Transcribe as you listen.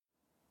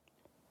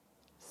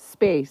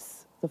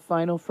space, the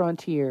final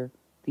frontier.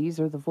 These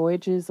are the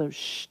voyages of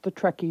the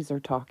Trekkies are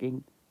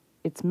talking.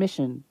 Its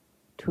mission,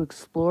 to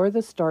explore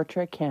the Star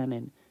Trek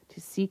canon, to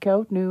seek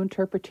out new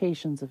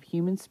interpretations of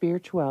human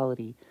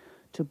spirituality,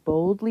 to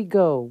boldly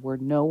go where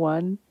no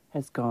one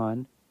has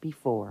gone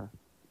before.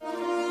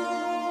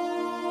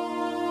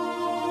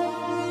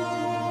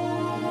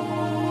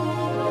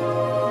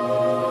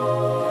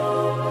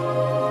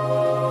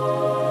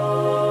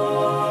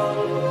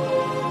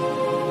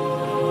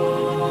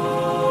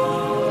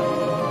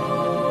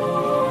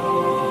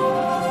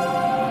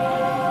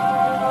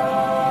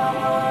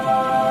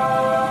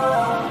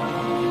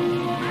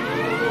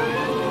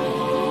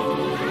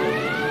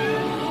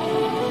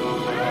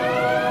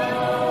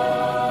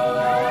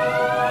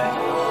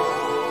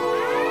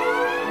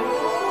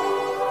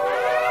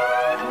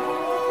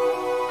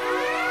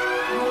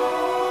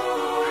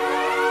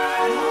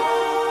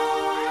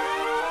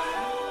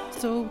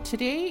 So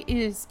today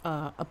is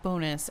a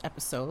bonus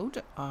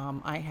episode.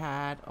 I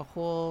had a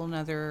whole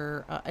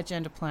nother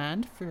agenda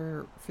planned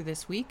for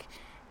this week,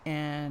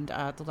 and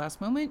at the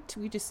last moment,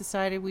 we just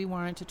decided we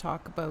wanted to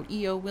talk about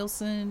E.O.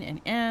 Wilson and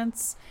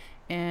ants,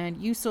 and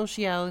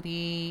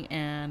eusociality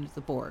and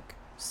the Borg.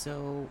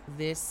 So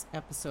this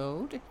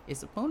episode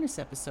is a bonus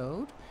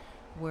episode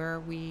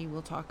where we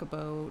will talk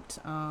about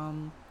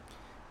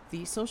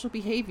the social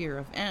behavior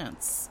of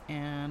ants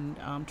and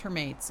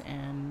termites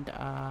and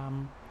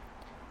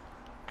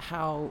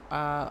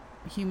how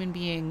human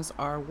beings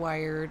are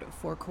wired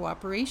for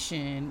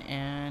cooperation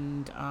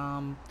and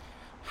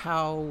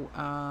how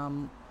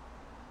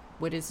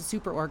what is a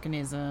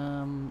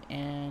superorganism,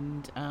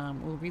 and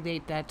we'll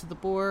relate that to the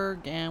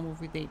Borg, and we'll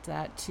relate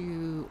that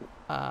to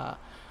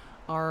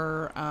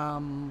our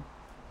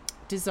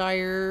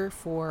desire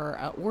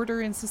for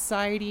order in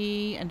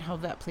society and how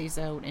that plays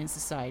out in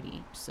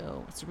society.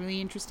 So it's a really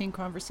interesting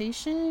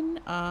conversation.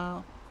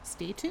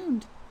 Stay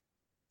tuned.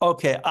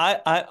 Okay,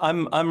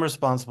 I'm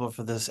responsible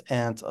for this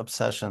ant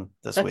obsession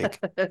this week.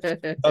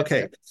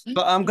 Okay,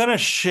 so I'm gonna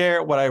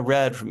share what I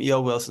read from E.O.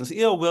 Wilson. So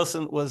E.O.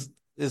 Wilson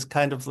is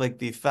kind of like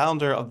the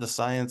founder of the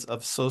science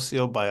of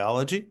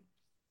sociobiology.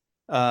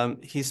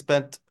 He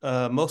spent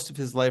most of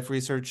his life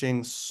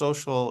researching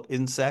social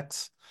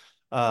insects,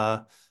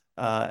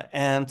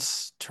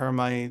 ants,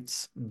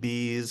 termites,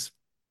 bees.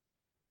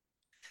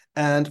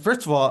 And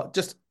first of all,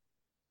 just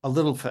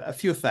a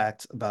few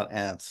facts about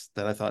ants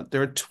that I thought.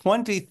 There are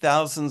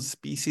 20,000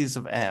 species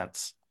of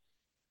ants.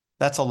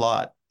 That's a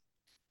lot.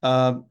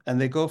 And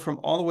they go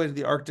from all the way to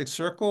the Arctic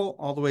Circle,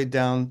 all the way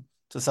down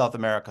to South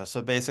America.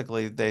 So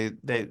basically, they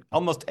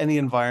almost any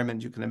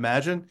environment you can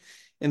imagine.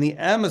 In the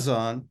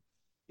Amazon,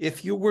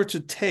 if you were to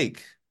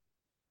take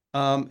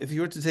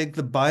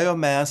the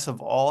biomass of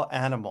all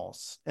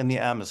animals in the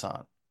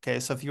Amazon, okay,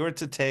 so if you were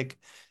to take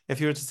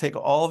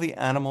all the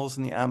animals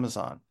in the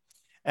Amazon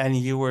and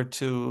you were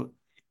to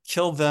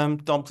kill them,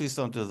 please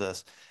don't do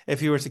this.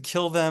 If you were to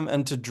kill them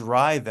and to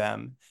dry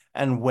them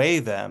and weigh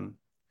them,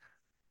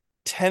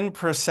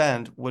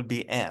 10% would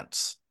be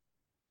ants.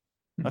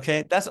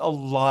 Okay, that's a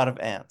lot of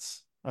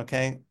ants.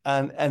 Okay,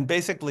 and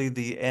basically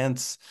the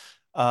ants,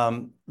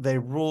 they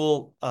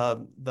rule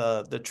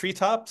the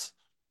treetops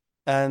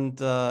and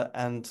the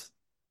and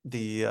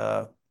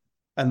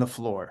the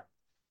floor,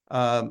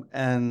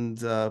 and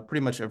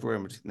pretty much everywhere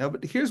in between. Now,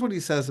 but here's what he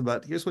says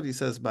about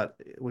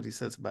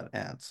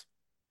ants.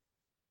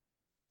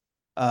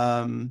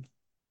 That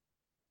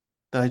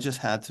I just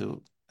had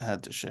to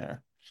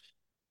share.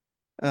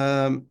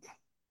 Um,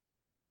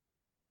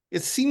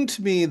 it seemed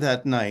to me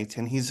that night,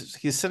 and he's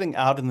sitting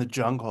out in the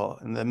jungle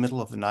in the middle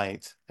of the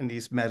night, and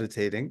he's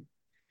meditating,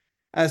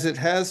 as it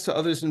has to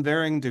others in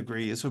varying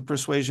degrees of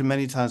persuasion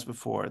many times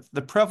before.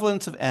 The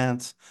prevalence of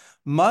ants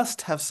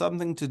must have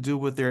something to do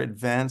with their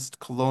advanced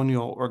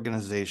colonial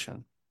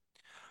organization.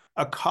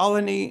 A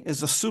colony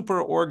is a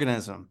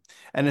superorganism,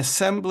 an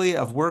assembly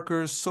of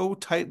workers so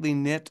tightly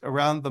knit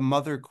around the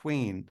mother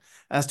queen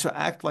as to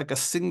act like a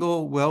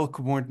single,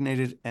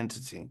 well-coordinated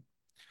entity.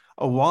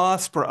 A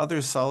wasp or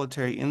other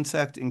solitary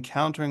insect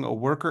encountering a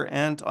worker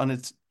ant on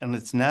its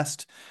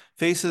nest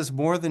faces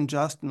more than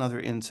just another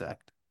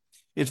insect.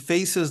 It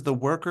faces the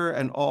worker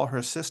and all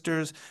her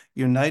sisters,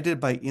 united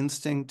by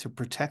instinct to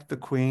protect the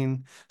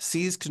queen,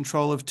 seize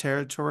control of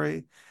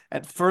territory,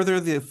 and further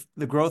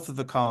the growth of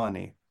the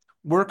colony.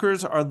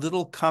 Workers are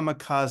little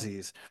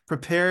kamikazes,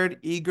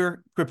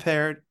 eager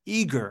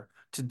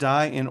to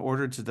die in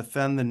order to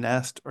defend the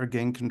nest or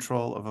gain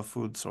control of a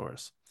food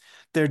source.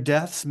 Their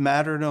deaths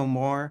matter no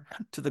more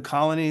to the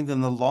colony than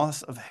the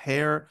loss of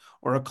hair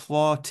or a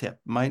claw tip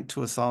might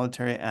to a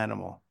solitary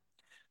animal.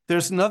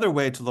 There's another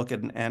way to look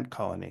at an ant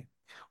colony.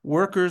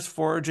 Workers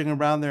foraging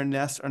around their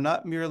nests are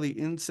not merely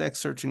insects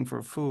searching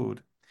for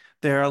food.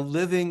 They are a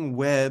living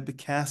web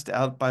cast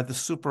out by the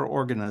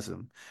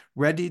superorganism,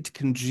 ready to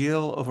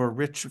congeal over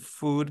rich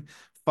food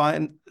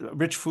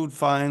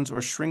finds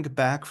or shrink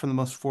back from the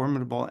most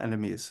formidable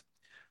enemies.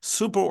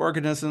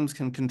 Superorganisms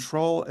can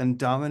control and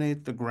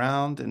dominate the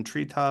ground and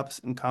treetops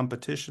in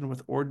competition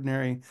with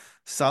ordinary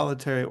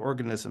solitary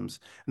organisms,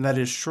 and that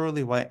is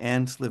surely why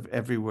ants live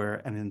everywhere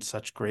and in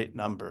such great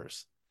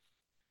numbers.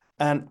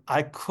 And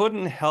I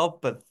couldn't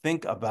help but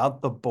think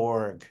about the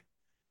Borg.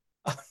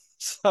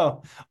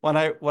 So when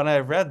I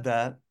read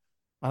that,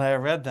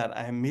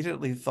 I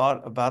immediately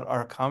thought about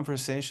our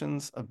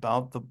conversations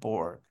about the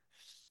Borg.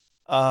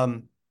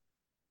 Um,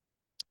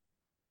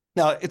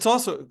 Now, it's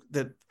also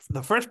that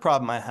the first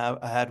problem I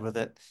had with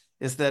it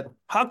is that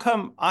how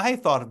come I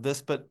thought of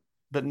this, but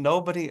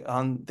nobody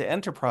on the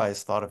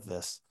Enterprise thought of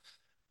this?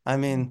 I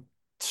mean,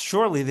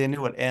 surely they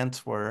knew what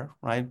ants were,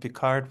 right?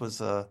 Picard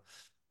was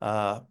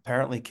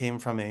apparently came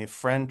from a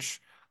French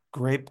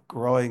grape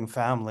growing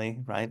family,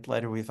 right?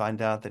 Later we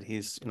find out that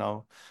he's,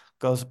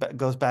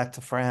 goes back to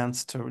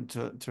France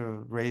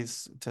to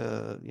raise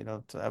to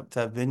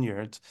have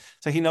vineyards.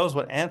 So he knows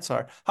what ants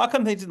are. How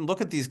come they didn't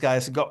look at these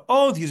guys and go,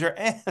 "Oh, these are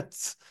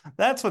ants.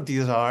 That's what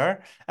these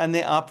are." And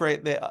they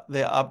operate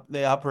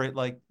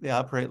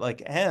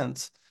like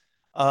ants.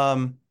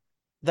 Um,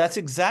 that's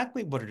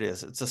exactly what it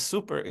is. It's a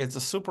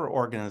super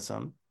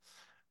organism,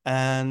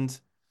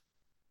 and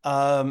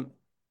um,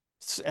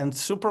 and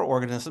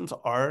superorganisms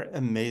are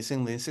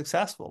amazingly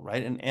successful,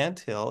 right? An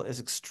anthill is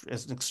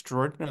an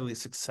extraordinarily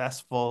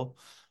successful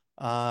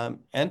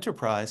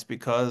enterprise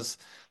because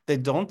they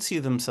don't see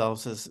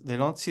themselves as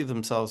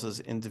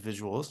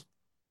individuals,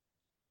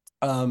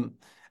 um,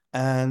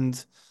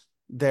 and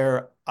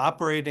they're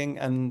operating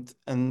and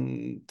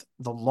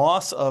the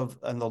loss of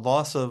one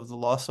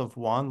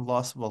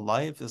loss of a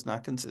life is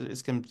not considered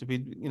is going to be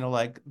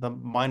like the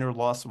minor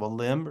loss of a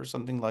limb or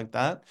something like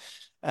that,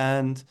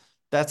 and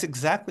that's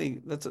exactly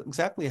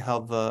how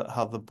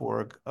the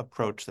Borg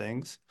approach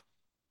things,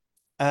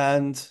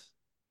 and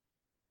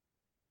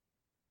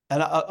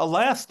a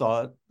last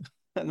thought,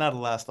 not a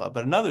last thought,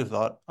 but another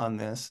thought on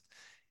this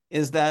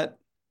is that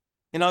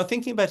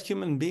thinking about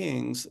human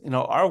beings,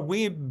 are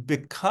we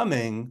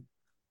becoming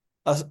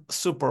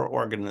super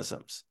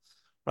organisms,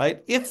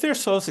 right? If they're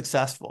so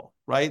successful,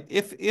 right?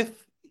 If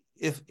if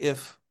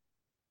if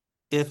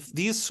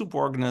these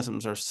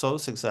superorganisms are so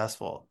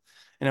successful,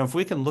 if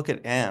we can look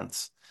at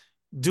ants,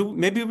 do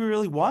maybe we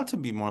really want to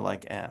be more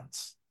like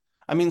ants?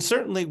 I mean,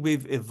 certainly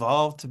we've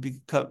evolved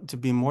to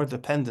be more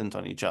dependent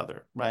on each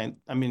other, right?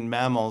 I mean,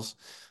 mammals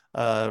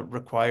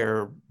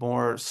require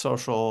more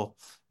social,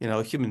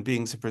 human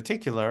beings in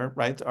particular,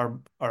 right?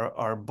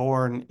 Are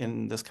born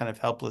in this kind of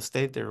helpless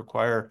state. They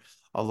require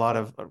a lot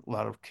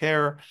of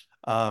care.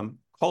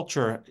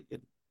 Culture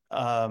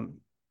um,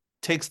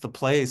 takes the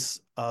place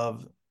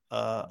of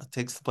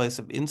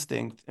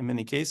instinct in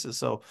many cases.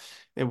 So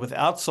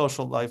without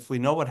social life, we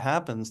know what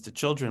happens to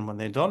children when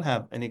they don't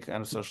have any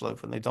kind of social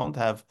life, when they don't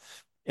have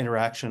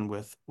interaction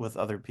with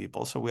other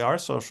people. So we are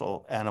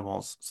social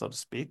animals, so to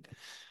speak.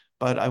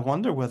 But I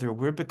wonder whether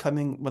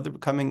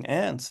becoming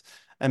ants,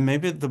 and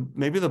maybe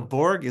the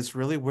Borg is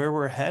really where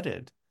we're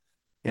headed,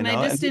 you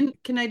know? And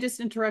Can I just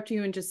interrupt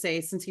you and just say,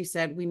 since you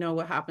said we know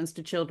what happens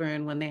to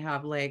children when they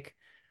have like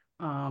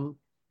um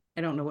I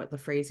don't know what the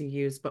phrase you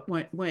use, but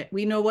when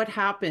we know what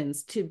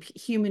happens to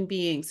human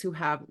beings who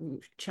have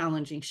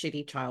challenging,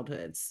 shitty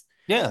childhoods.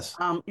 yes,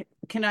 Um,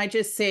 can I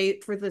just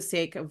say, for the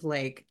sake of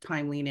like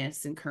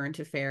timeliness and current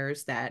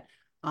affairs, that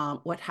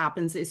what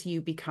happens is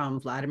you become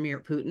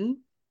Vladimir Putin?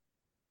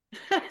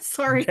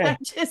 Sorry, I okay,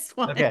 just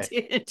wanted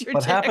okay. to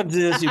What happens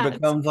interject is you that.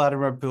 become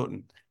Vladimir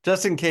Putin.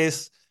 Just in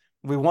case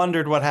we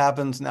wondered what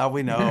happens, now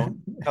we know.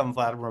 Become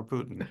Vladimir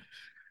Putin.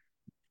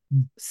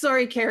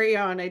 Sorry, carry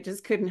on. I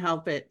just couldn't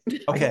help it.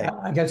 Okay.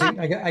 I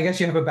guess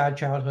you have a bad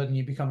childhood and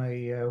you become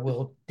a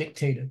world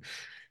dictator.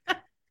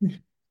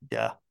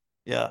 Yeah.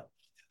 Yeah.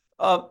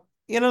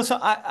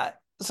 So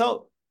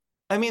so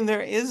I mean,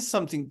 there is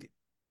something,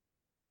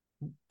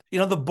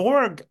 the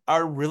Borg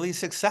are really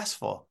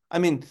successful. I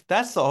mean,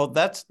 that's sort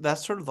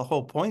of the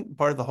whole point,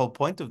 part of the whole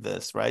point of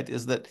this, right?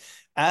 Is that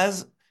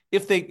as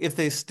if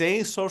they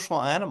stay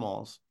social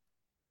animals,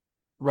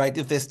 right?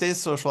 If they stay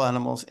social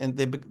animals and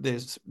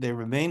they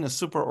remain a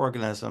super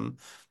organism,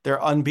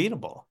 they're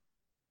unbeatable,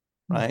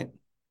 right?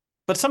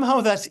 But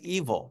somehow that's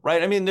evil,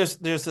 right? I mean, there's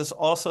this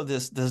also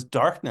this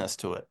darkness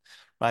to it,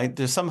 right?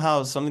 There's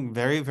somehow something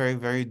very, very,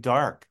 very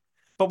dark,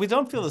 but we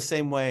don't feel the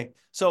same way.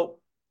 So,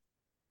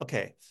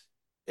 okay,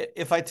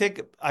 if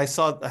I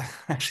saw I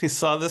actually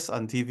saw this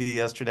on TV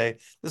yesterday.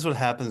 This is what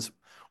happens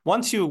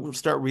once you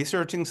start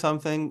researching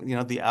something.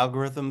 The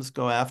algorithms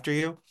go after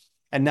you,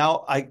 and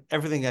now I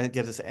everything I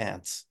get is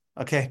ants.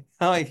 Okay,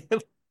 now I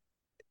get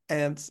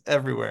ants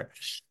everywhere.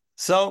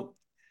 So,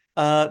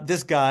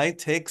 this guy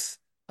takes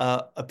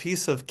a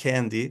piece of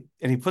candy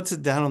and he puts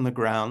it down on the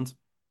ground,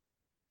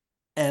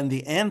 and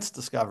the ants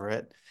discover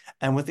it.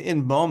 And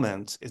within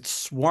moments, it's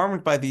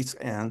swarmed by these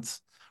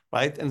ants,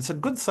 right? And it's a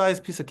good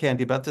sized piece of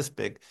candy, about this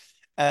big.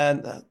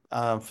 And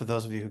for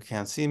those of you who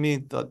can't see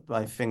me,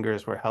 my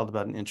fingers were held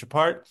about an inch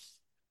apart.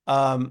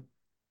 Um,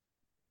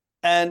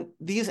 and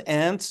these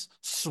ants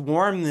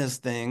swarm this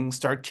thing,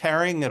 start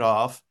carrying it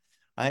off,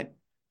 right?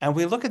 And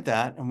we look at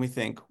that and we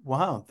think,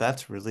 wow,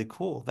 that's really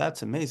cool.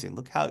 That's amazing.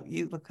 Look how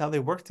they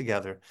work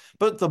together.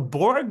 But the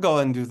Borg go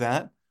and do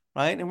that,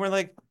 right? And we're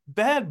like,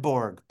 bad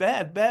Borg,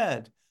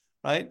 bad,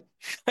 right?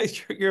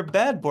 You're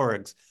bad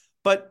Borgs.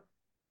 But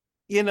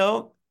you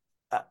know,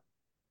 uh,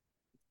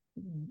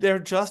 they're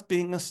just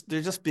being a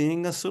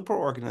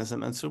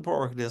superorganism, and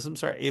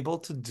superorganisms are able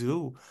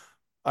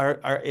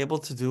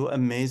to do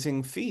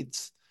amazing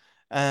feats.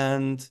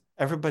 And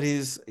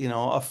everybody's,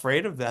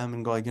 afraid of them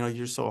and going,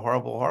 you're so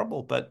horrible,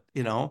 horrible. But,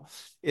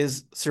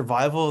 is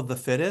survival of the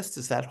fittest,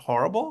 is that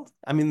horrible?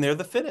 I mean, they're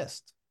the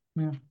fittest.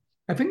 Yeah.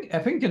 I think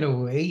in a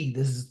way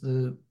this is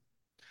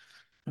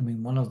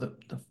one of the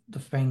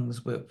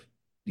things with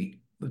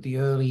the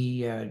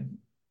early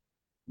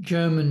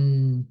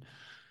German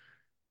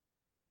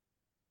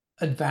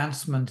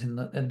advancement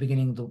at the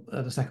beginning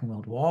of the Second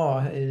World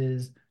War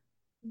is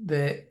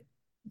that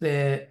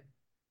they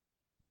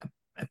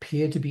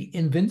appear to be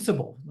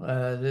invincible.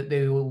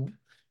 That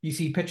you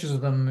see pictures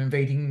of them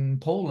invading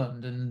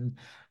Poland, and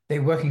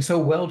they're working so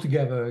well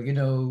together,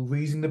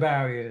 raising the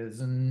barriers,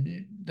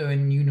 and they're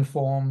in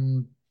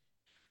uniform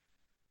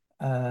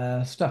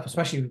stuff,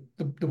 especially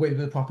the way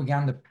the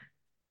propaganda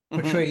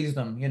Mhm. portrays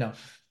them.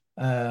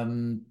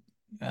 Um,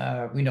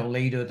 we know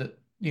later that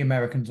the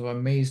Americans were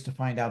amazed to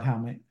find out how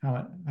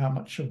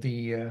much of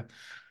the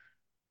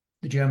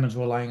Germans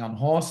were relying on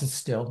horses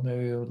still.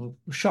 They were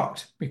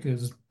shocked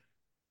because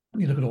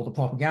you look at all the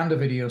propaganda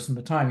videos from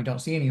the time, you don't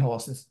see any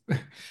horses.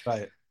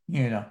 Right.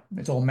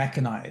 It's all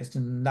mechanized,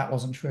 and that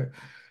wasn't true.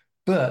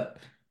 But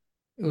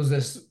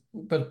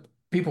but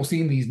people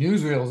seeing these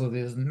newsreels of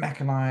this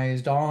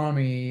mechanized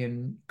army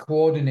and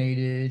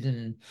coordinated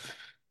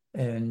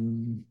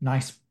and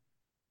nice,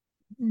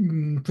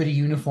 pretty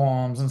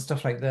uniforms and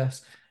stuff like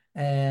this,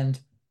 and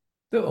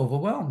they're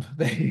overwhelmed.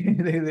 They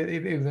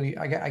really,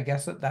 I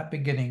guess at that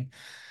beginning,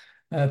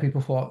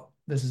 people thought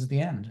this is the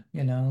end.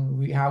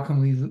 How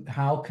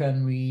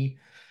can we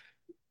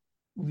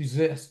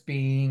resist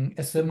being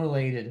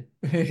assimilated?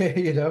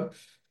 You know?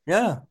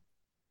 Yeah.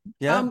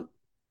 Yeah. Um,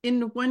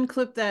 in one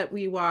clip that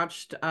we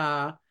watched,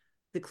 the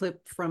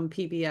clip from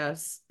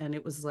PBS, and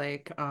it was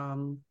like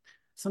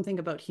something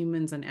about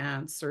humans and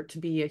ants, or to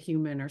be a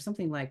human, or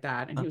something like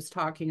that. And he was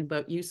talking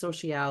about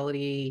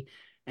eusociality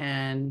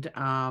and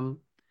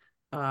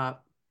uh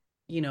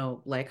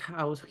like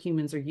how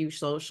humans are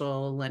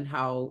eusocial, and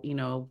how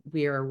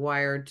we are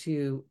wired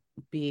to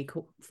be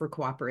for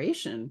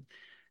cooperation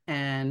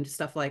and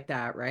stuff like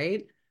that,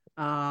 right?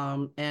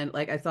 And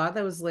like I thought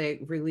that was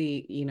like really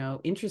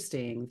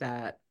interesting,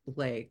 that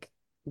like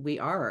we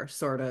are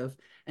sort of.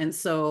 And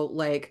so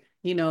like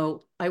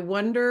I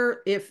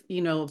wonder if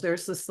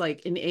there's this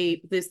like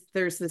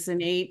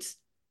innate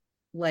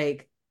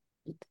like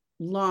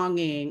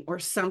longing or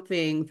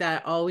something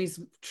that always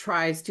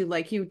tries to,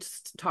 like you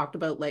talked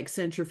about, like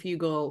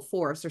centrifugal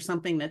force or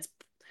something that's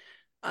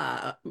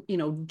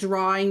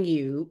drawing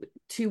you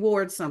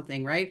towards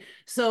something, right?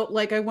 So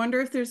like I wonder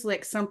if there's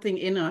like something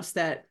in us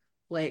that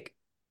like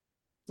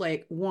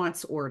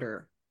wants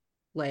order.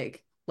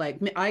 Like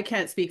I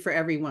can't speak for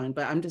everyone,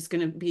 but I'm just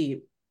going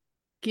to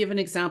give an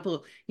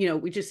example.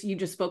 You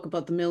just spoke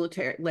about the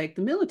military, like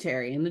the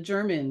military and the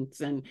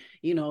Germans, and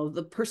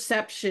the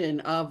perception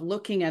of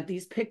looking at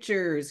these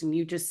pictures, and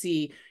you just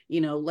see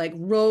like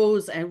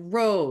rows and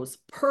rows,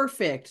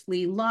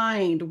 perfectly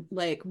lined,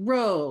 like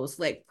rows,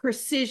 like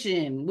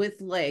precision with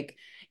like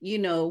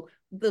the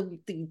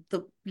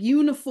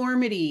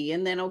uniformity.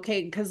 And then,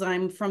 okay, because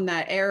I'm from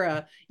that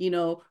era,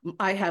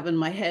 I have in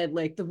my head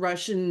like the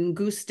Russian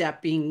goose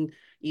stepping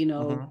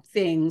Mhm.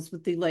 things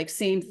with the like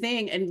same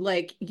thing. And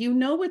like,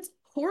 it's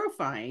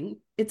horrifying.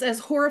 It's as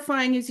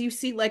horrifying as you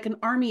see like an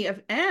army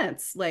of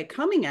ants like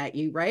coming at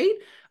you, right?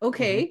 Mhm.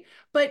 Okay.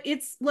 But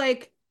it's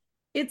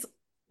it's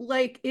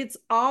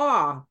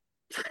awe.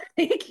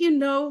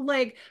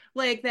 Like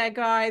like that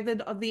guy,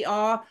 the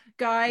awe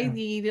guy, Yeah.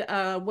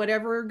 the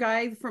whatever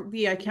guy from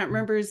the, I can't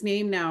remember his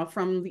name now,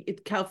 from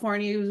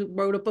California, who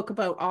wrote a book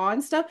about awe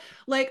and stuff.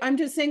 Like I'm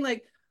just saying,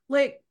 like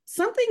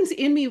something's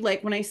in me,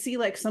 like when I see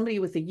like somebody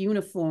with a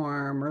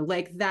uniform or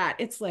like that,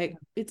 it's like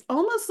it's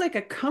almost like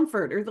a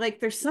comfort, or like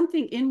there's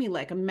something in me,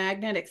 like a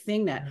magnetic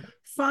thing that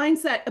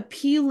finds that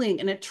appealing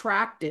and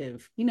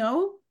attractive.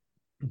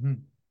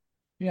 Mhm.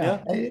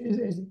 Yeah, Yeah.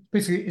 it's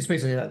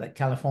basically like that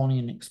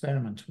Californian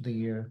experiment with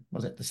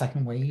was it the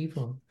second wave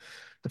or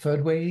the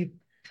third wave?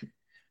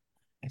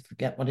 I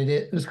forget what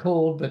it was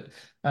called, but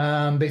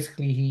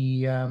basically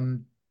he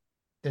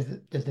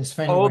did this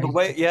thing Oh,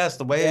 where yes,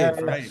 the yeah,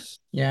 wave, right.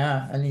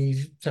 yeah, and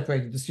he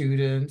separated the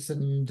students,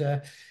 and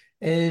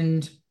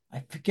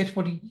I forget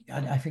what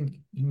I think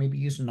he maybe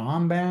used an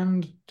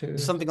armband to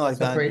Something like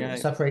that. Yeah.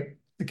 separate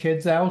the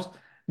kids out,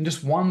 and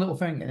just one little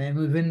thing, and then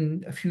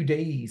within a few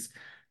days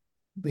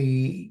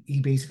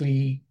he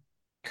basically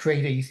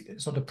created a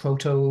sort of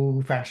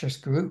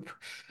proto-fascist group,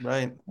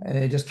 Right. and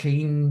it just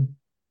came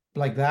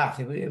like that.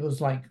 It was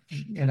like,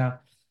 it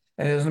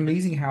was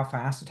amazing how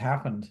fast it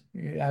happened. I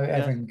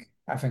Yeah.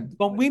 think,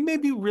 But we may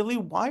be really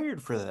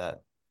wired for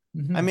that. I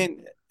mhm.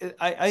 mean,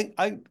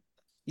 I,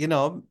 you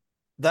know,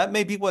 that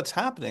may be what's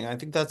happening. I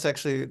think that's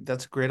a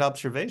great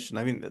observation.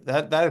 I mean,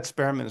 that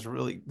experiment is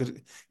really good.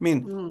 I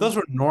mean, those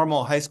were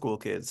normal high school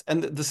kids.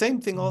 And the same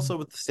thing also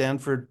with the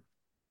Stanford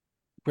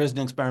prison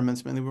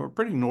experiments. I mean, they were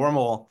pretty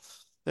normal.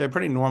 They're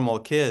pretty normal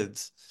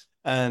kids.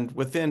 And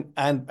within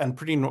and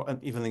pretty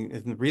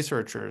even the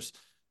researchers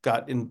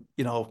got in,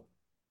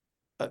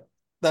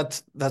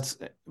 that's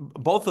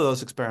both of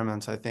those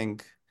experiments, I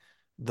think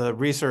the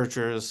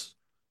researchers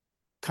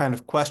kind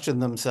of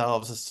questioned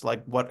themselves as to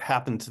like what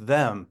happened to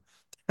them.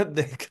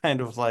 They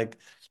kind of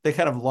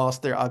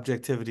lost their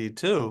objectivity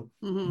too,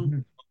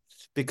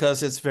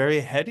 because it's very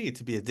heady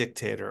to be a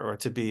dictator or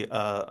to be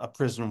a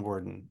prison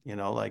warden,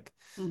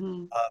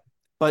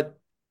 but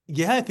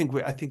yeah, I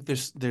think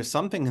there's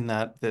something in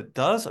that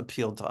does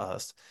appeal to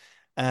us,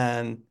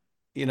 and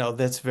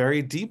that's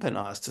very deep in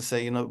us to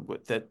say,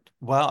 that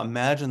wow,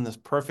 imagine this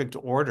perfect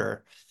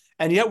order,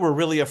 and yet we're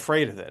really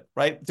afraid of it,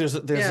 right? There's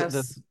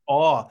Yes.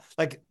 awe,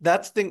 like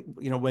that's thing,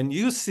 when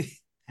you see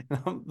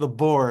the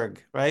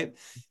Borg, right?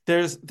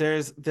 There is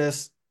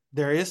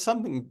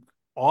something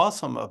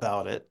awesome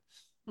about it,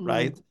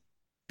 right?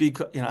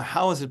 Because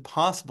how is it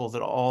possible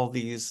that all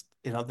these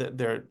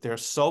that they're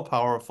so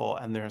powerful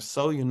and they're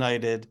so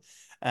united,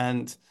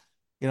 and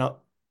you know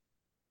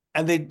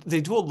and they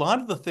do a lot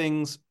of the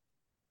things.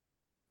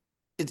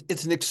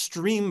 It's an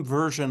extreme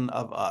version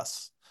of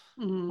us,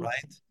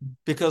 right?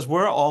 Because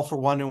we're all for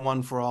one and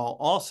one for all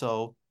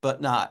also,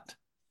 but not,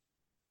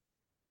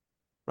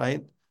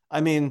 right?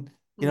 I mean,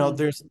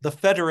 there's the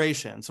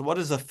federation. So what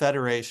is a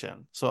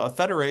federation? So a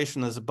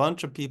federation is a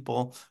bunch of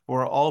people who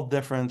are all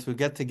different, who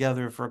get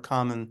together for a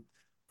common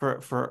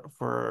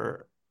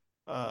for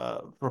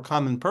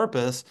common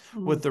purpose,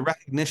 with the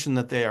recognition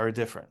that they are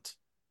different,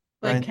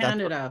 Like right?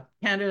 Canada.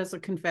 Canada's a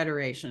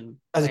confederation.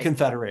 As a Like,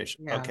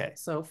 confederation. yeah. Okay.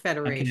 So Okay.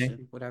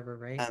 federation, whatever,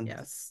 right? And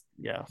Yes.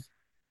 yeah.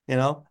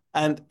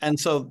 And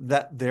so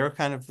that they're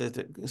kind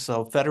of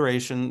so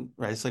federation,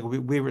 right? It's like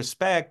we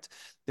respect,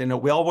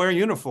 we all wear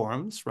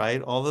uniforms,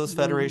 right? All those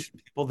federation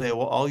people, they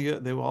will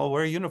all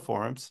wear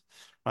uniforms,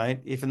 right?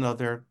 Even though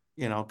they're,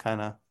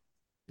 kind of,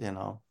 I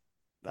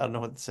don't know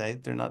what to say.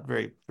 They're not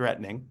very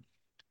threatening,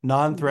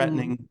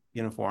 non-threatening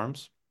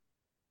uniforms,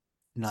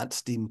 not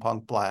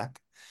steampunk black.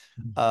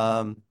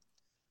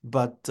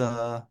 But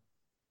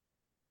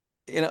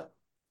you know,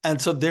 and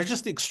so they're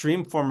just the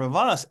extreme form of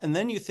us. And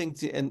then you think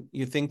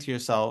to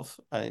yourself,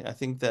 I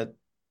think that,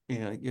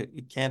 you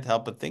can't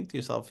help but think to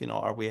yourself,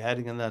 are we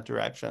heading in that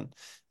direction?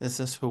 Is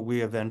this who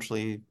we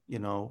eventually,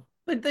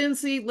 But then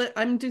see,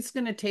 I'm just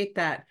going to take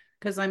that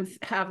because I'm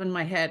having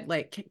my head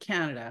like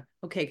Canada.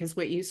 Okay, because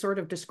what you sort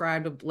of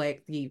described of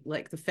like the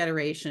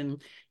federation,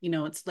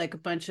 it's like a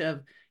bunch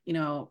of, you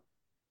know,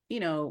 you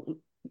know,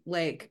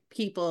 like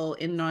people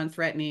in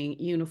non-threatening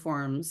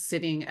uniforms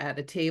sitting at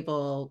a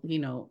table,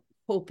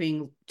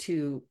 hoping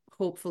to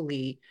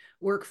hopefully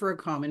work for a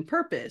common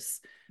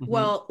purpose.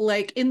 Well,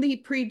 like in the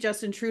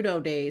pre-Justin Trudeau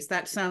days,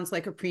 that sounds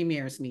like a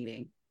premier's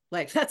meeting.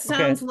 Like that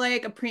sounds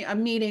like a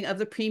meeting of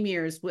the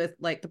premiers with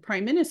like the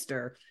prime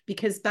minister,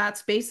 because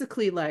that's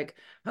basically like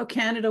how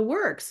Canada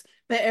works.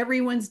 But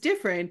everyone's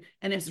different,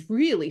 and it's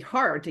really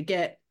hard to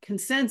get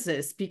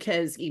consensus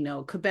because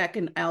Quebec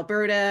and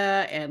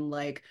Alberta and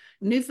like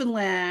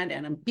Newfoundland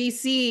and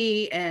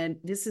BC, and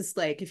this is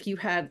like if you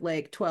had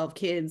like 12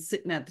 kids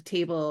sitting at the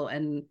table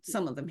and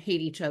some of them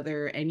hate each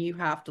other and you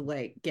have to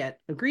like get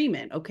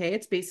agreement. Okay,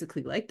 it's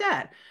basically like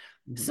that.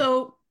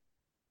 So,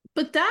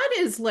 but that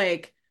is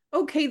like,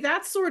 okay,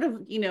 that's sort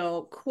of,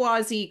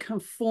 quasi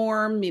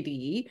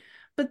conformity.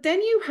 But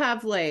then you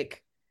have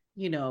like,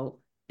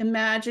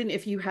 imagine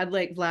if you had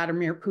like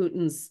Vladimir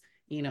Putin's,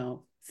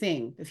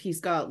 thing. If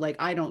he's got like,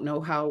 I don't know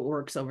how it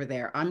works over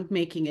there. I'm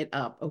making it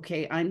up.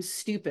 Okay. I'm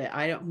stupid.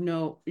 I don't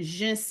know.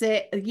 Je ne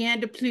sais rien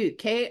de plus.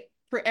 Okay.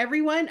 For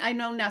everyone, I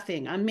know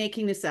nothing. I'm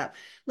making this up.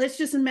 Let's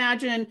just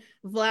imagine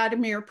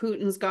Vladimir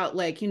Putin's got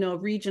like,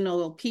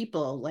 regional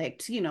people,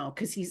 like,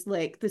 because he's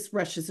like, this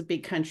Russia's a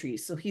big country.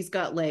 So he's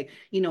got like,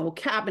 a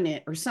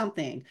cabinet or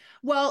something.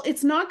 Well,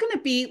 it's not going to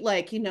be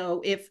like,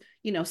 if,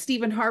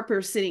 Stephen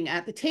Harper sitting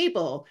at the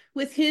table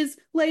with his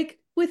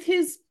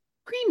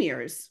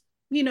premiers,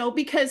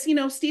 because,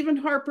 Stephen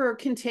Harper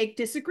can take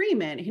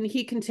disagreement and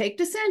he can take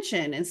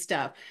dissension and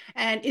stuff.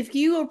 And if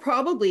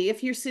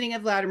you're sitting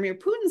at Vladimir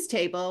Putin's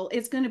table,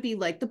 it's going to be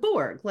like the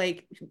Borg,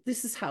 like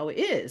this is how it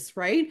is,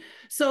 right?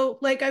 So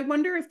like, I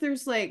wonder if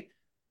there's like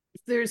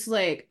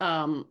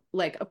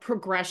a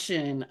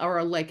progression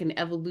or like an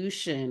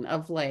evolution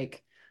of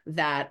like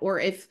that, or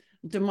if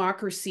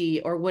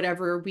democracy or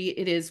whatever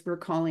it is we're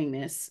calling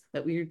this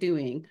that we're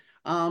doing,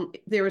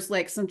 there was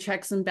like some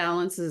checks and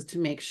balances to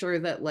make sure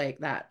that like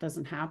that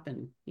doesn't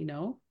happen,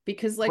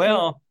 because like,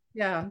 well,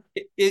 yeah,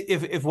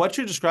 if what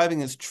you're describing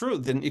is true,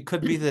 then it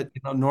could be that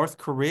North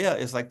Korea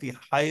is like the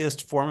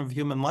highest form of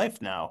human life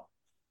now.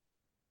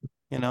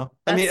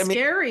 that's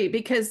scary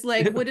because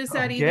like, what does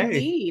that even okay.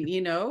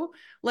 mean?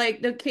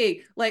 Like,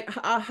 okay, like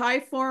a high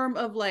form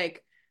of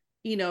like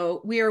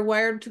we are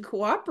wired to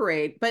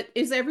cooperate, but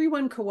is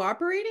everyone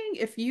cooperating?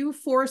 If you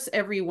force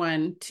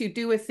everyone to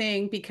do a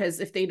thing because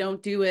if they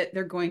don't do it,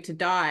 they're going to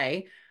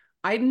die,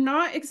 I'm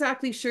not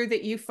exactly sure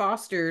that you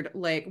fostered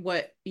like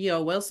what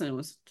E.O. Wilson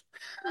was.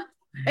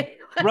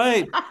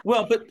 Right.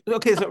 Well, but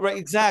okay, so right,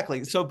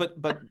 exactly. So, but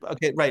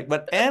okay, right.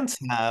 What ants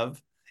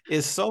have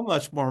is so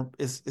much more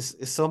is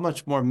so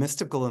much more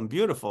mystical and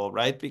beautiful,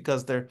 right?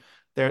 Because they're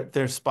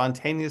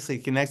spontaneously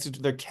connected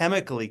they're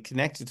chemically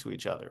connected to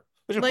each other,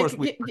 which of course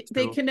we Like are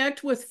they too.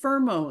 connect with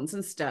pheromones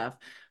and stuff.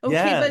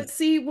 Okay, but Yes.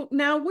 see,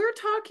 now we're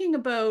talking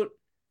about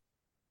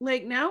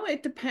like now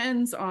it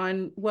depends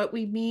on what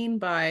we mean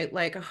by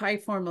like a high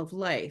form of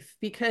life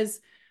because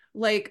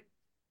like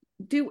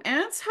do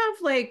ants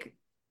have like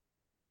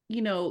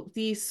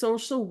the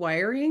social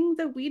wiring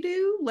that we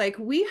do? Like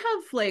we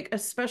have like a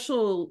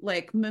special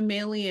like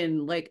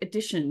mammalian like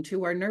addition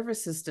to our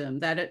nervous system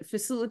that it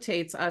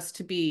facilitates us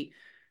to be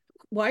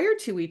wired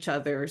to each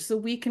other so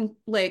we can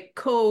like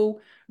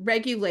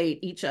co-regulate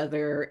each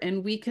other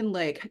and we can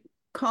like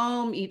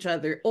calm each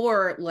other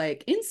or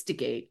like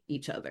instigate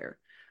each other.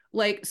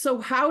 Like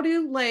so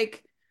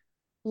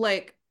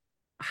like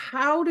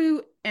how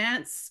do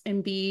ants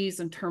and bees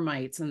and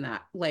termites and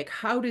that like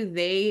how do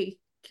they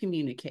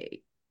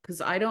communicate?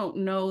 Because I don't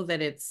know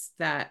that it's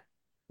that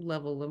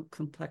level of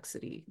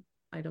complexity.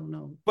 I don't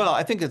know. Well,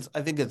 I think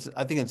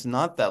it's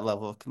not that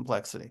level of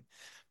complexity.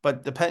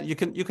 But you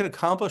can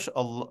accomplish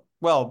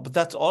well, but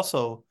that's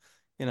also,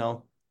 you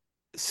know,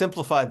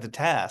 simplify the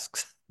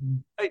tasks.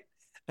 Mm. Right?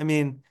 I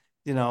mean,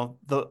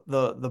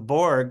 the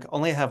Borg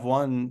only have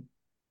one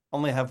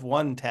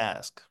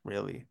task,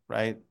 really,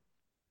 right?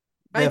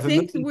 They I have a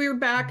think million, we're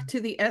back to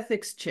the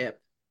ethics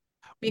chip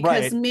because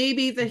right,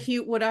 maybe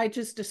what I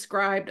just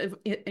described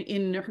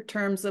in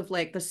terms of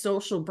like the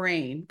social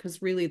brain,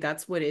 because really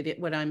that's what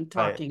I'm right,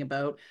 talking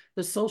about,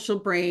 the social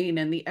brain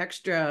and the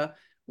extra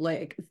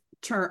like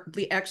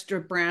the extra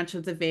branch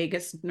of the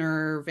vagus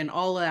nerve and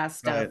all of that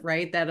stuff, right,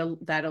 right?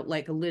 That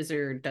like a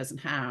lizard doesn't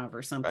have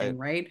or right. something,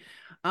 right?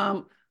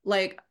 Um,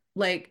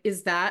 like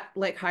is that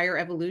like higher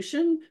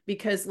evolution?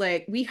 Because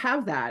like we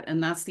have that,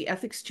 and that's the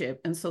ethics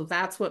chip, and so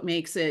that's what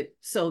makes it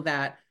so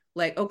that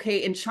like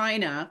okay, in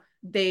China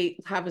they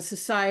have a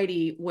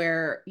society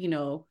where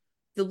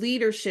the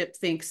leadership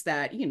thinks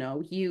that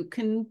you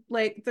can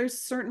like there's a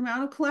certain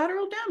amount of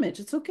collateral damage.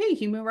 It's okay,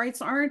 human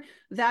rights aren't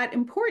that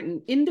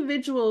important,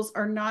 individuals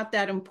are not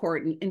that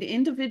important, an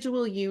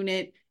individual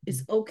unit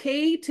is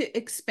okay to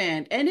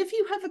expand, and if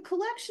you have a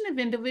collection of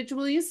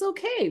individuals it's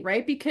okay,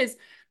 right? Because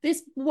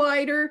this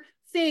wider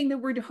thing that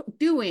we're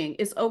doing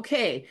is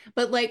okay.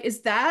 But like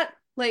is that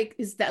like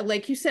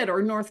you said,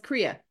 or North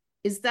Korea,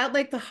 is that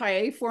like the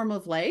high form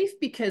of life?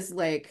 Because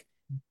like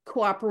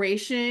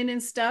cooperation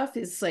and stuff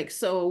is like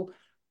so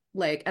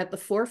like at the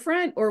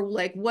forefront, or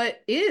like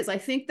what is? I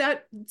think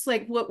that it's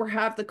like what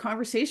the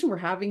conversation we're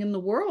having in the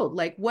world,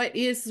 like what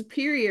is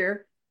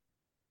superior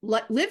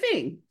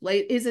living,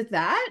 like is it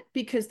that?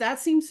 Because that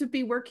seems to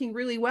be working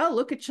really well.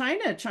 Look at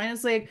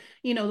China's like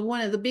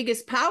one of the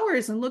biggest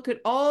powers, and look at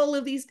all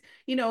of these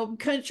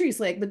countries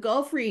like the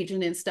Gulf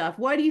region and stuff.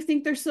 Why do you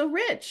think they're so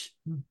rich?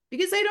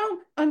 Because they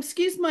don't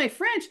excuse my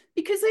French,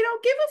 because they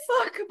don't give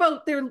a fuck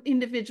about their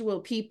individual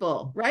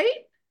people, right?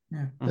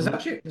 Yeah,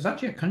 Mhm. there's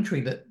actually a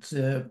country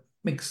that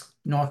makes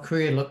North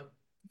Korea look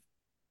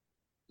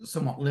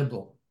somewhat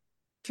liberal.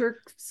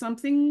 Turk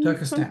something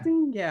Turkestan,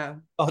 something, yeah.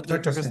 Oh,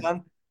 Turkestan.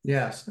 Turkestan?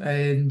 Yes,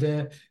 and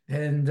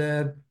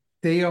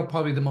they are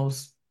probably the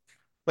most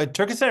Wait,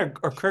 Turkestan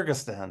or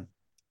Kyrgyzstan?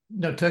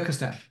 no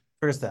Turkestan,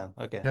 Kyrgyzstan,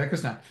 okay.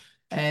 Turkestan,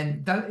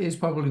 and that is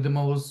probably the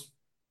most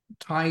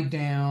tied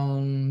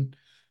down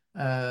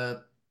uh,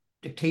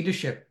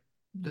 dictatorship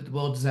that the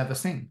world has ever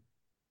seen.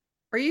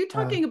 Are you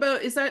Uh, talking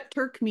about, is that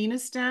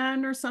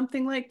Turkmenistan or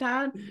something like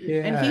that?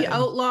 And he yeah,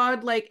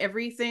 outlawed like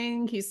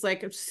everything. He's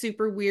like a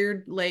super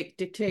weird like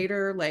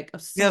dictator, like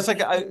of He has some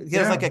like he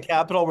has like yeah, a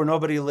capital where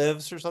nobody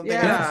lives or something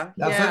like that. yes, yeah,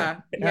 that's it.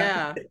 yeah,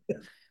 Yeah,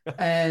 yeah.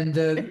 and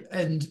there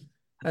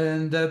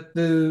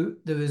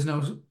is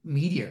no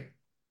media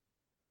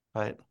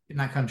Right. in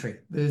that country.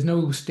 There's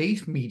no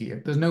state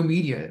media. There's no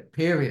media,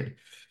 period.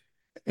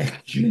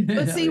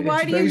 But see,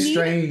 It's very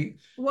strange,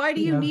 why do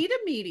you you know. need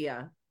a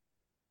media?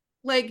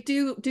 Like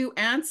do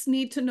ants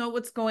need to know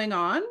what's going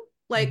on?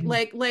 like Mhm.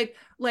 like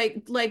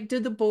like like do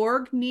the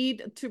Borg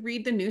need to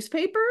read the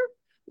newspaper?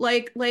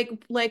 Like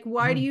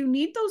why do Mhm. you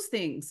need those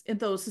things in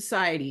those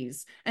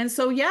societies? And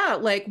so yeah,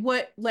 like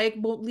what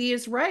Lee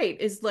is right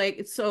is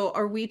like, so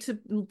are we to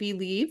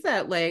believe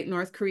that like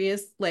North Korea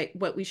is like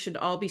what we should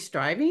all be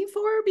striving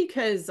for?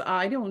 Because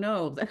I don't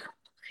know.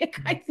 Like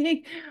I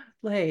think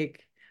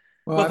like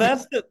Well, Well, I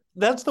think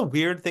that's the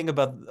weird thing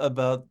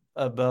about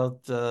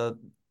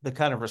the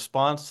kind of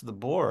response to the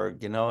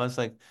Borg, It's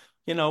like,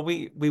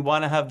 we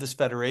want to have this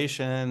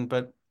federation,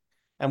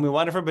 and we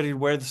want everybody to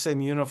wear the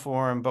same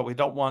uniform, but we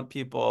don't want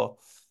people,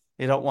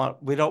 we don't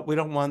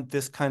want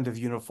this kind of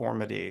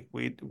uniformity.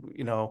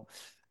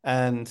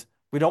 And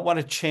we don't want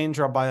to change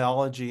our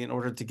biology in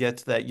order to get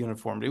to that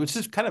uniformity, which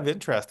is kind of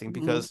interesting mhm.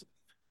 because,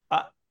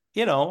 uh,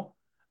 you know,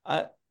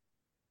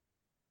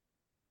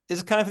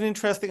 is kind of an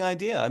interesting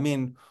idea. I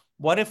mean,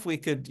 what if we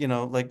could,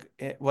 like,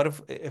 what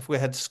if we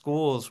had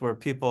schools where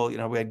people,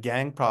 we had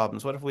gang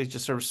problems? What if we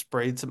just sort of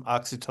sprayed some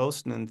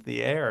oxytocin into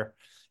the air,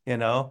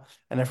 and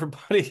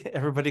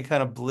everybody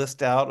kind of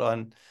blissed out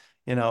on,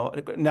 now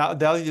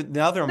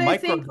they're But I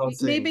think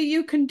maybe microdosing,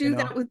 you can you do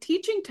that know. with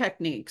teaching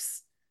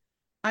techniques.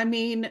 I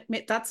mean,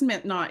 that's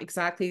meant not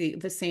exactly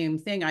the same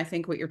thing. I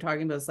think what you're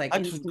talking about is like I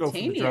just go for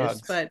the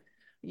instantaneous, drugs. but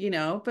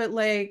but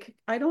like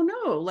I don't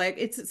know, like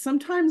it's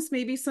sometimes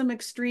maybe some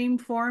extreme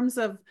forms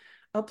of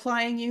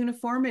applying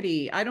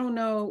uniformity. I don't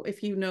know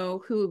if you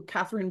know who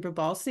Catherine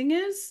Babalsing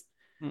is.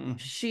 Mm-mm.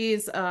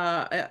 She's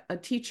a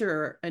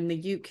teacher in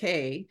the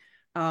UK.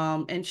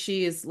 And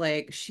she is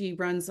like, she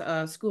runs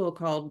a school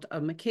called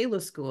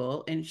Michaela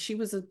School, and she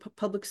was a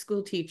public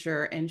school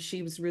teacher, and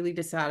she was really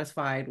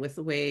dissatisfied with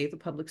the way the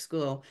public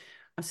school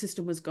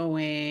system was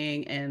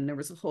going. And there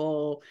was a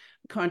whole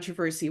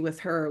controversy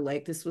with her.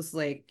 Like, this was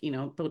like,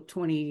 about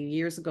 20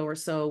 years ago or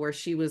so, where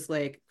she was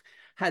like,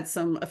 had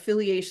some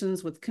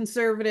affiliations with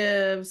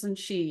conservatives, and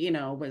she,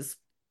 was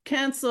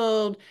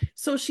canceled.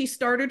 So she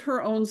started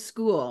her own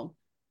school,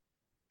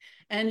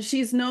 and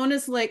she's known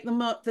as like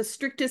the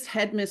strictest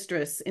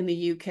headmistress in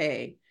the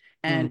UK.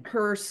 And Mm.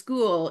 her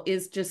school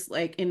is just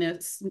like in a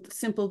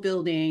simple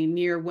building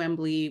near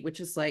Wembley, which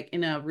is like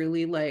in a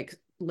really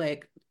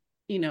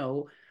you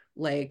know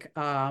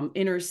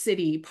inner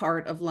city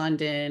part of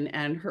London.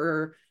 And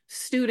her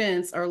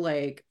students are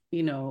like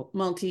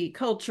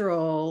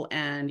multicultural,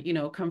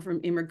 and come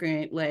from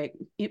immigrant, like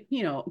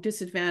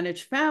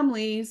disadvantaged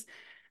families.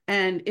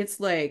 And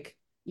it's like,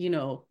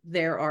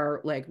 there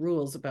are like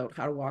rules about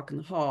how to walk in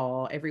the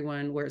hall.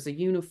 Everyone wears a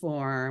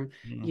uniform.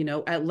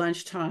 Mm. At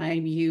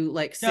lunchtime, you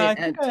like Yeah, sit I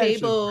think at I actually agree.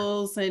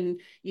 tables,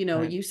 and,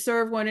 Right. you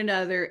serve one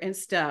another and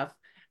stuff.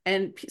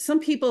 And some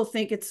people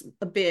think it's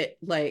a bit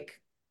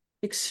like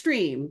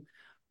extreme.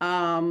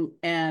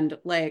 And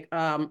like,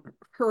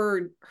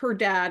 her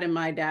dad and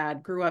my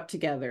dad grew up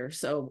together.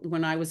 So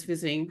when I was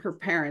visiting her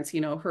parents,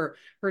 her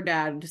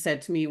dad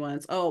said to me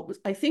once, "Oh,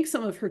 I think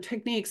some of her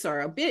techniques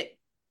are a bit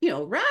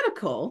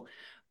radical."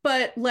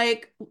 But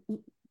like,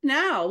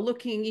 now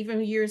looking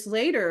even years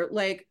later,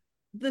 like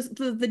the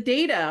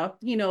data,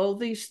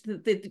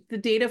 the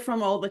data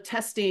from all the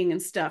testing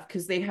and stuff,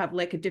 because they have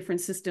like a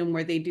different system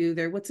where they do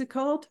their, what's it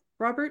called,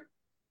 Robert?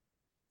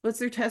 What's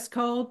their test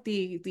called?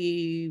 A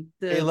The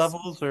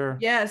levels or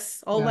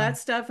Yes, all Yeah. that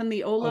stuff, and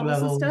the O O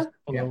levels and levels. stuff.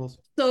 O Yeah. levels.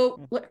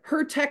 So Yeah.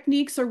 her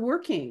techniques are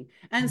working.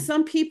 And Mm.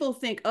 some people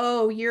think,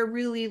 oh, you're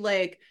really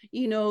like,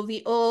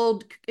 the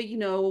old,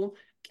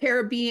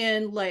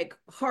 Caribbean, like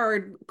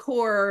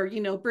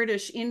hardcore,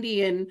 British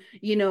Indian,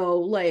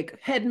 like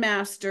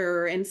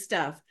headmaster and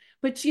stuff.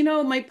 But,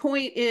 my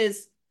point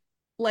is,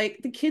 like,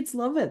 the kids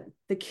love it.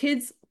 The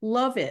kids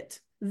love it.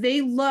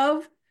 They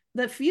love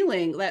the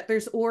feeling that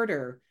there's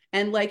order.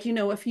 And like,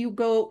 if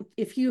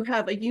you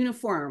have a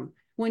uniform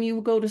when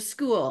you go to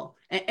school,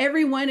 and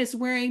everyone is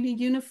wearing a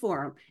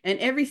uniform, and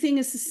everything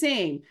is the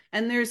same,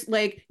 and there's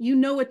like,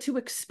 what to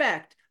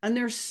expect, and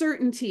there's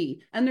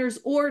certainty, and there's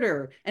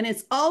order, and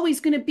it's always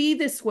going to be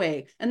this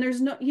way. And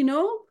there's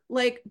no,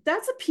 like,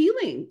 that's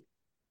appealing.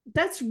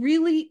 That's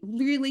really,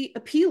 really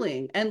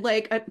appealing. And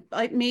like,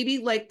 maybe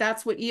like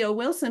that's what E.O.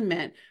 Wilson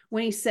meant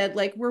when he said,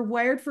 like, we're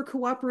wired for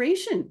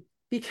cooperation,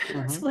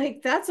 because Hmm.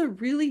 like that's a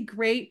really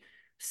great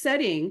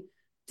setting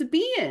to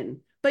be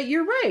in. But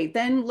you're right.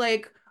 Then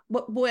like,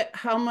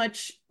 how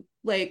much,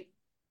 like,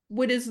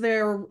 what is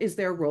their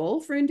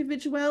role for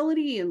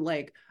individuality, and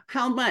like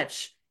how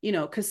much,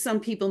 because some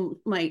people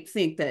might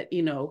think that,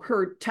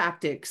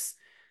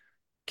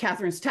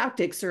 Catherine's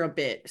tactics are a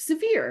bit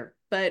severe,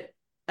 but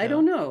I Yeah.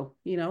 don't know.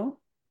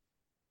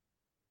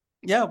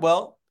 Yeah.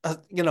 Well,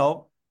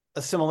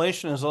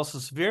 assimilation is also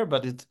severe,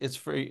 but it's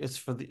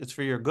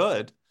for your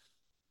good.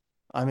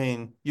 I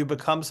mean, you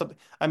become something.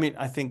 I mean,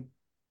 I think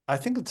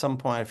at some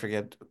point I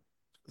forget.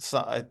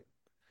 So,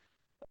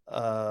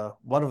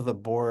 one of the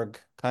Borg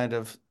kind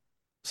of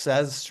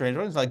says straight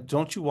away, it's like,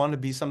 don't you want to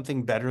be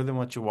something better than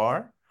what you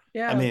are? I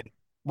Yeah. mean,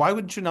 why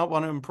wouldn't you not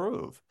want to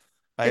improve?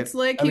 I It's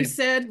like I you mean,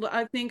 said,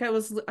 I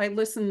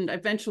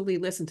eventually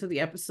listened to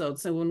the episode.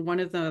 So when one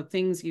of the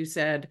things you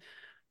said,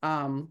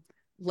 um,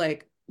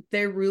 like,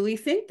 they really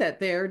think that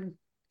they're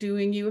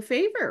doing you a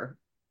favor.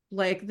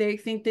 Like, they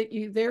think that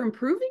they're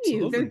improving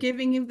you. They're absolutely.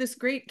 giving you this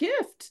great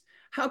gift.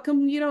 How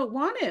come you don't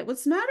want it?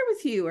 What's the matter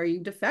with you? Are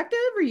you defective?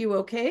 Are you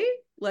okay?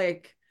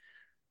 Like,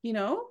 you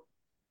know?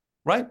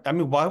 Right. I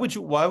mean, why would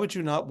you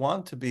not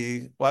want to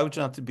be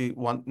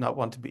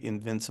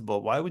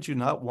invincible? Why would you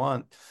not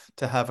want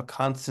to have a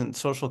constant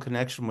social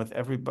connection with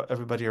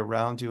everybody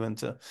around you, and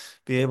to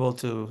be able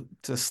to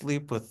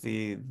sleep with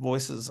the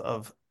voices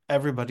of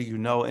everybody you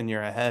know in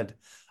your head?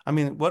 I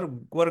mean, what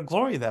a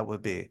glory that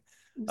would be.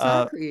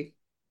 Uh, Exactly.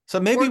 so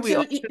Or maybe we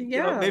all to, should,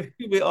 yeah. maybe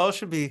we all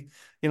should be,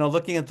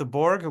 looking at the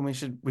Borg, and we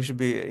should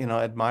be,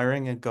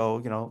 admiring and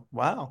go,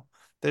 wow,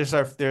 there's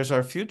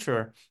our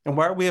future. And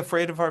why are we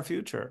afraid of our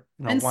future?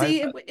 And Why is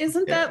see, that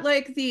isn't scary? that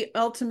like the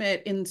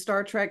ultimate in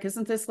Star Trek?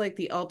 Isn't this like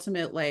the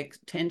ultimate like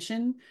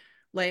tension,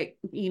 like,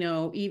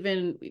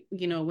 even,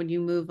 when you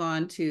move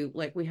on to,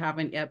 like, we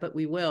haven't yet, but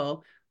we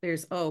will,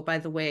 there's, oh, by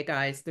the way,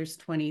 guys, there's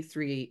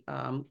 23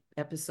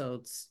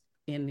 episodes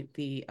in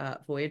the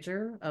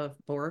Voyager of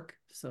Borg.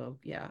 So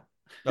yeah,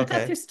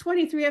 Okay. there's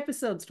 23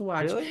 episodes to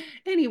watch. Really?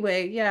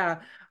 Anyway, yeah.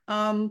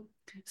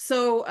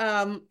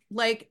 So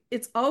like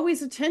it's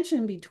always a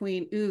tension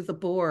between, ooh, the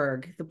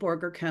Borg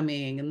are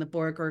coming and the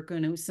Borg are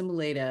going to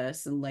assimilate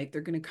us and like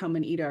they're going to come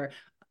and eat our,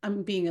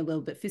 I'm being a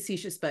little bit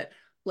facetious, but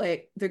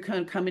like they're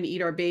going to come and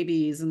eat our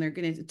babies and they're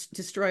going to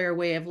destroy our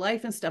way of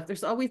life and stuff.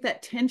 There's always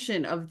that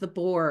tension of the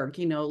Borg,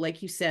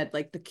 like you said,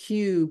 like the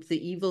cube,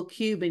 the evil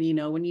cube.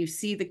 And, when you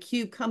see the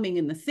cube coming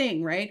in the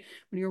thing, right?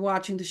 When you're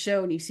watching the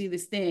show and you see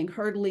this thing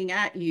hurtling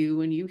at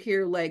you and you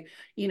hear like,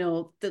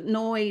 the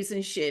noise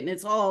and shit, and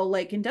it's all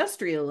like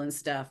industrial and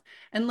stuff.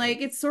 And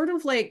like, it's sort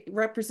of like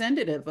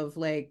representative of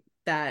like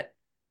that,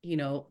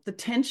 the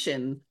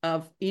tension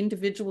of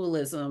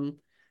individualism,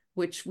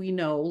 which we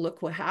know,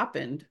 look what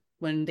happened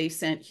when they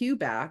sent Hugh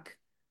back.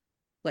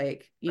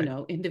 Like,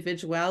 Right.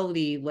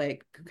 individuality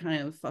like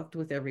kind of fucked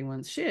with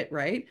everyone's shit,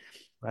 right?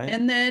 Right.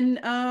 And then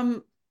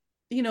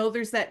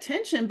there's that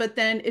tension, but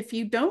then if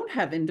you don't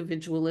have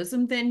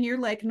individualism, then you're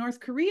like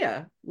North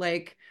Korea.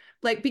 Like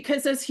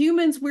because as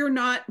humans, we're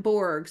not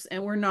Borgs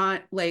and we're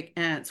not like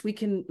ants. We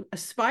can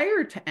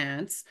aspire to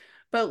ants,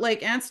 but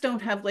like ants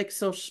don't have like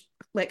social,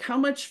 like how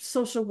much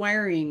social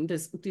wiring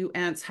do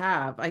ants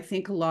have? I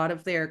think a lot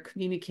of their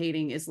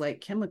communicating is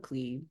like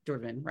chemically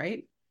driven,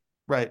 right?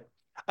 Right.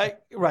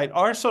 Right.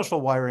 Our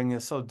social wiring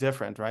is so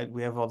different, right?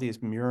 We have all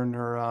these mirror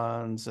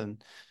neurons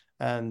and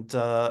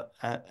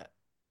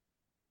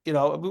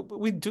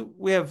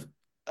we have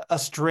a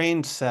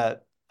strange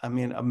set. I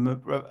mean,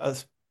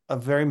 a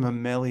very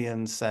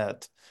mammalian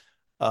set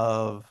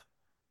of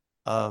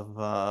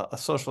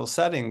social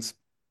settings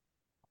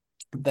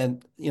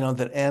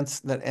that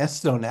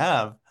ants don't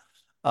have.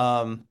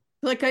 Um,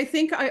 Like I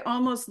think I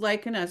almost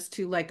liken us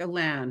to like a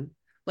LAN,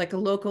 like a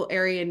local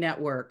area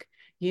network,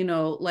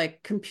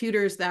 like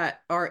computers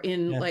that are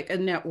in yeah. like a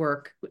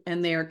network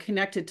and they are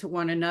connected to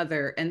one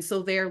another. And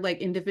so they're like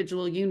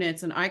individual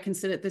units. And I can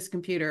sit at this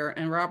computer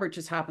and Robert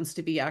just happens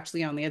to be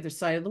actually on the other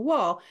side of the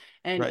wall.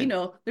 And Right.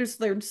 they're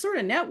sort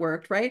of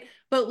networked, right?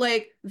 But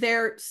like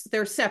they're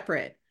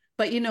separate.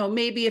 But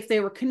maybe if they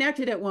were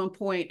connected at one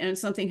point and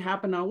something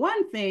happened on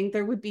one thing,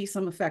 there would be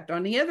some effect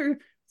on the other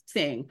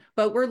thing,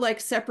 but we're like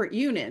separate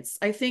units.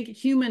 I think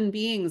human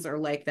beings are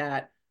like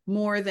that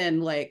more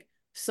than like,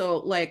 so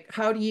like,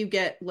 how do you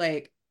get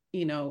like,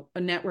 a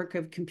network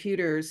of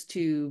computers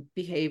to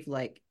behave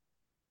like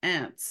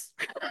ants?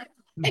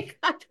 Like,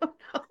 I don't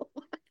know.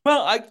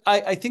 Well,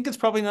 I think it's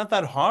probably not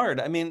that hard.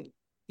 I mean,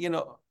 you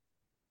know,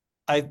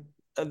 I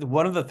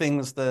one of the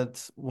things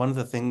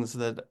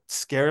that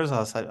scares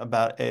us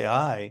about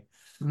AI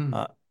Mm.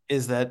 uh,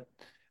 is that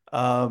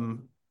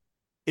um,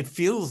 it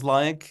feels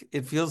like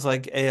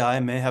AI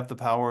may have the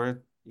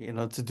power,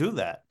 to do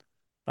that,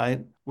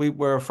 right?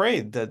 We're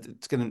afraid that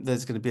it's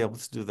gonna be able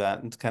to do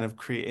that and to kind of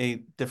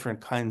create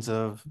different kinds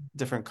of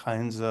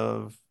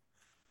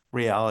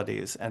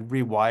realities and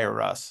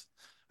rewire us.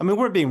 I mean,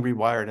 we're being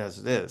rewired as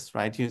it is,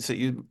 right? So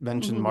you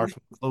mentioned Mm-hmm,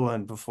 Marshall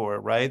McLuhan before,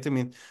 right? I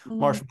mean, mm-hmm,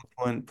 Marshall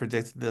McLuhan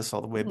predicted this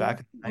all the way mm-hmm, back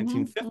in the mm-hmm,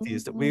 mm-hmm,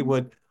 1950s that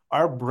mm-hmm,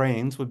 our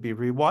brains would be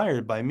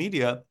rewired by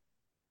media,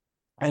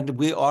 and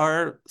we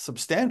are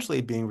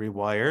substantially being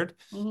rewired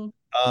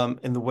mm-hmm,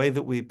 in the way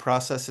that we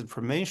process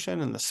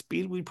information and the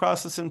speed we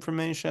process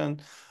information,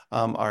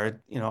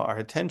 our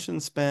attention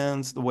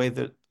spans, the way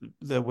that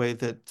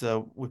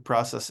we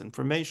process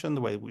information,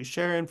 the way we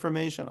share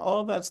information, all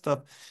of that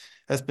stuff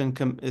is being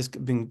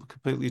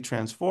completely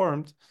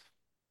transformed.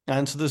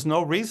 And so there's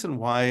no reason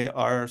why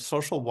our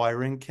social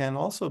wiring can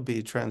also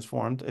be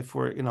transformed if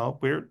we're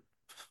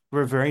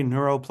very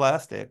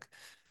neuroplastic,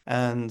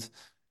 and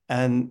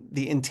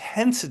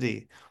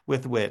the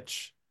with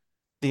which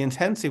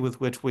intensity with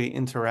which we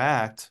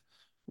interact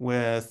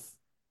with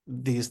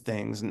these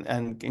things,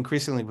 and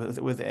increasingly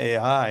with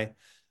AI,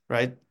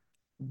 right?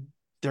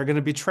 They're going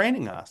to be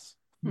training us.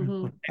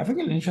 mm-hmm. I think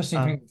an interesting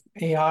Uh, thing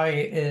with AI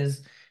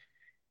is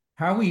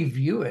how we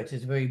view it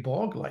is very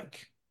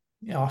Borg-like.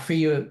 Our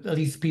fear, at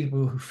least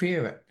people who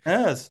fear it.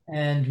 yes,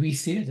 And we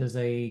see it as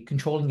a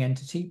controlling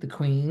entity, the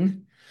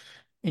queen,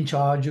 in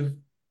charge of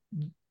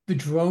the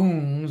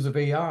drones of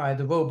AI,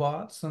 the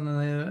robots, and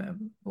the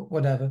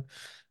whatever,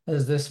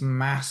 as this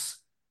mass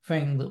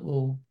thing that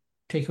will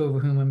take over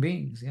human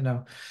beings. And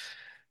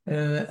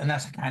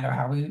that's kind of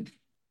how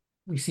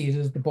we see it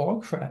as the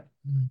Borg threat,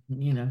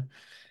 you know.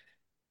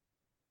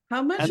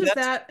 and that's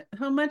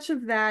How much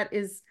of that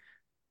is,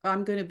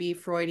 I'm going to be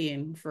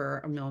Freudian for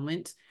a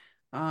moment.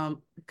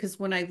 Because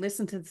when I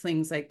listen to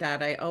things like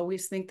that, I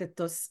always think that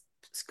this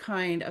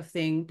kind of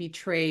thing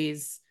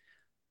betrays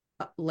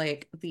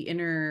like the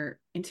inner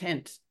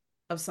intent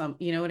of some,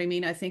 you know what I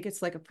mean? I think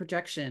it's like a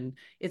projection.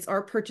 It's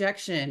our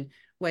projection.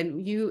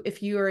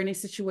 If you are in a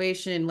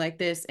situation like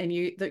this and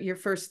your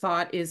first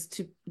thought is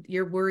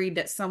you're worried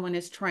that someone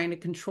is trying to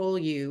control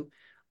you,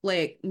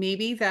 like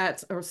maybe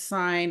that's a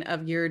sign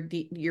of your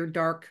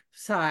dark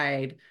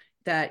side,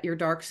 that your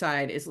dark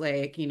side is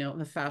like, you know,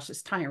 the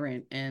fascist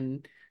tyrant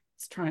and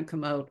it's trying to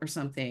come out or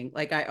something.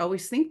 Like I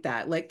always think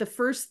that, like the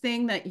first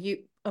thing that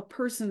a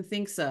person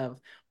thinks of,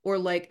 or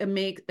like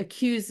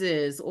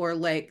accuses, or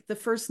like the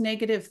first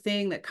negative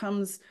thing that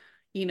comes,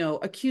 you know,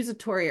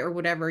 accusatory or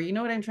whatever. You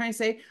know what I'm trying to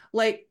say?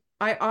 Like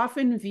I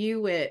often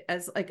view it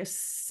as like a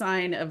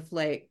sign of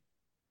like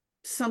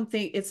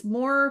something. It's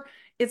more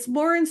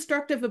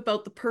instructive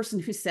about the person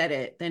who said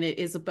it than it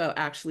is about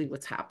actually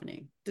what's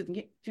happening.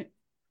 Didn't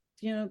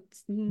you know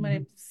what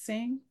I'm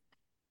saying?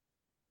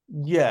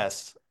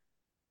 Yes.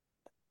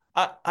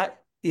 I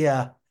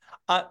yeah.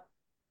 I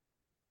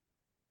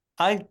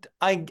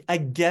I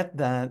get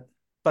that,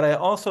 but I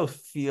also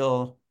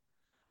feel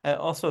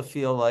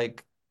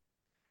like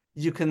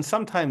you can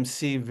sometimes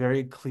see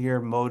very clear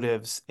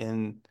motives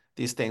in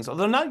these things,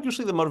 although not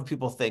usually the motive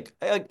people think.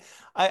 I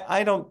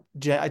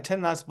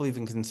tend not to believe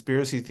in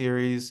conspiracy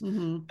theories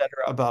Mm-hmm. that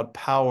are about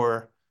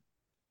power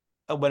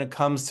when it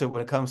comes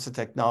to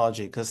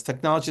technology, because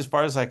technology, as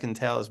far as I can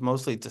tell, is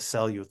mostly to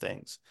sell you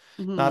things,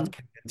 not to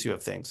Mm-hmm. convince you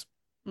of things.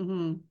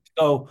 Mm-hmm.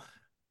 So,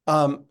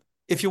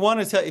 if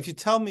you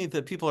tell me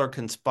that people are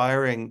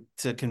conspiring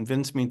to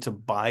convince me to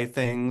buy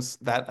things,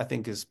 that I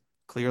think is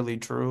clearly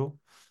true.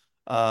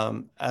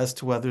 As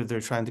to whether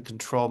they're trying to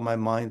control my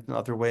mind in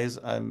other ways,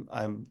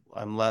 I'm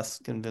less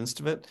convinced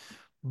of it.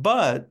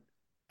 But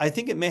I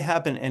think it may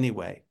happen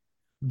anyway.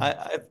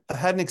 I've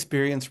had an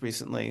experience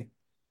recently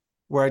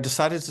where I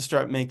decided to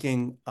start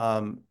making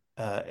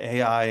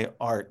AI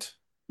art,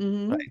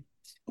 Mm-hmm. right?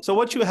 So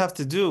what you have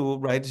to do,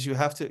 right, is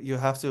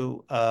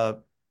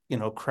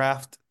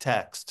craft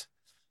text,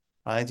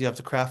 right? You have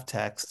to craft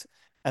text,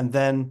 and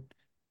then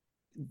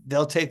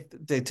they take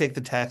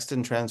the text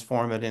and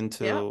transform it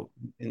Yeah.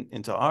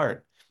 into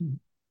art.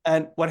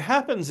 And what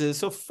happens is,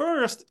 so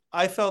first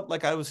I felt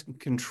like I was in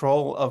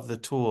control of the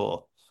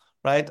tool,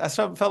 right?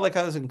 Felt like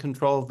I was in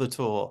control of the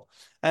tool.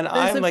 And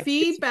There's I'm a like,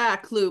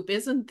 feedback loop,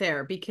 isn't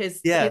there?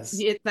 Because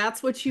yes,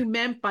 that's what you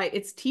meant by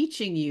it's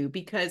teaching you,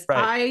 because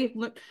right,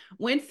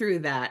 went through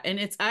that and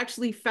it's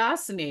actually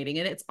fascinating,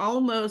 and it's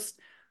almost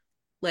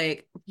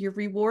like your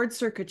reward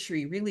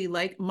circuitry really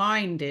like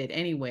mine did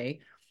anyway.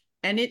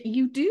 And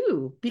you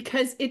do,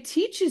 because it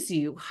teaches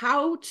you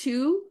how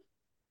to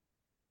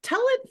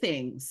tell it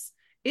things.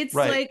 It's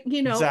right, like,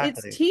 you know,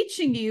 it's exactly,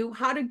 teaching you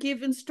how to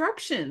give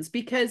instructions,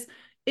 because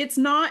it's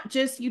not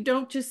just, you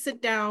don't just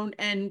sit down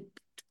and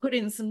put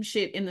in some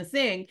shit in the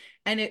thing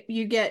and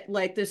you get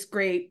like this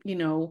great, you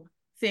know,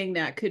 thing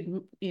that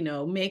could, you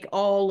know, make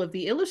all of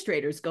the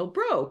illustrators go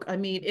broke. I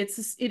mean, it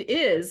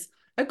is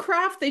a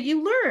craft that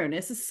you learn.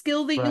 It's a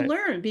skill that you right.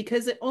 learn,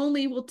 because it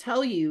only will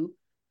tell you,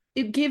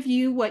 it give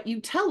you what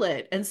you tell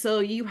it. And so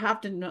you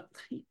have to know,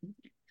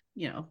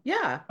 you know,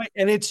 yeah. Right.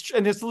 And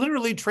it's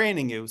literally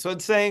training you. So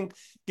it's saying,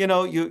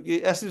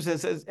 essence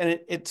says, and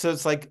so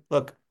it's like,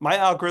 look, my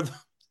algorithm,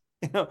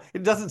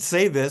 it doesn't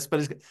say this,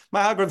 but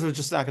my algorithm is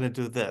just not going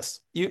to do this.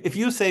 If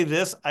you say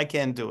this, I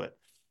can't do it.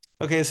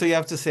 Okay, so you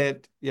have to say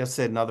it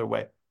another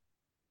way.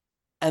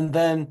 And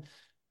then,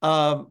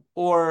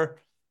 or,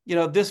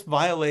 this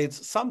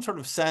violates some sort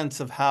of sense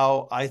of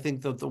how I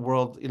think that the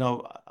world,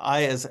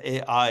 I as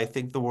AI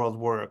think the world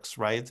works,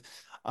 right?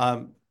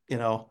 And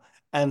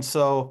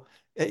so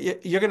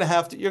you're gonna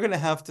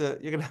have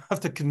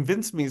to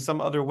convince me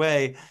some other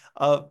way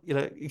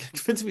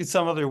convince me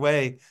some other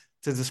way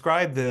to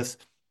describe this.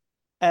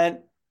 And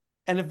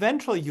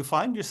eventually you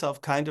find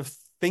yourself kind of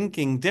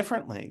thinking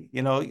differently,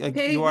 like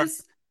Okay, you are,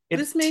 this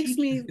it makes teaches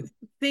me it's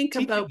think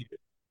teaching about you.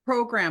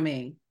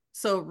 programming.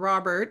 So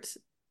Robert,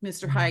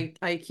 Mr. High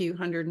IQ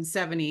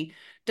 170,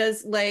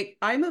 does like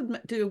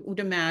would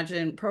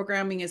imagine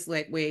programming is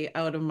like way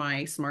out of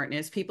my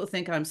smartness. People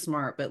think I'm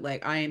smart, but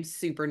like I am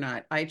super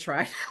not. I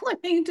tried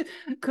learning to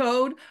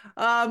code.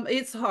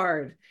 It's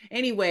hard.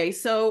 Anyway,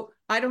 so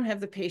I don't have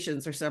the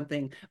patience or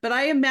something. But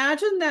I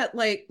imagine that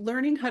like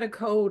learning how to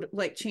code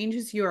like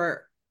changes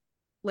your,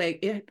 like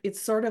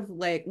it's sort of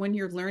like when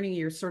you're learning,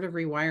 you're sort of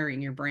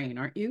rewiring your brain,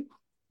 aren't you?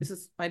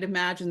 I'd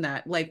imagine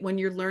that like when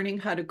you're learning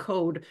how to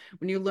code,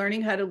 when you're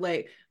learning how to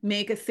like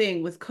make a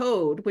thing with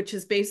code, which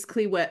is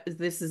basically what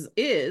this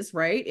is,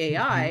 right? Mhm.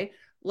 AI,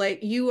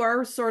 like you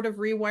are sort of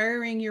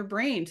rewiring your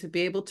brain to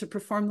be able to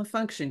perform the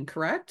function,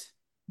 correct?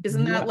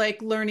 Isn't that Yeah.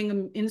 like learning an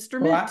Well,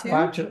 instrument too?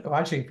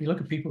 actually, if you look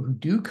at people who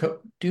do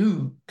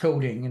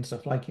coding and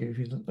stuff, like if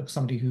you look at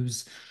somebody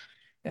who's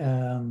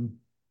um,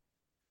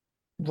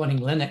 running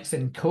Linux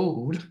in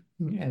code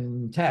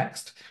and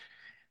text,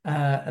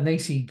 and they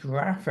see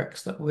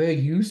graphics that we're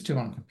used to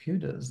on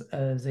computers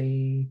as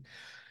a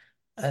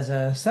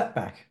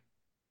setback.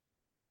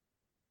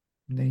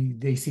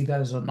 They see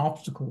that as an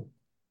obstacle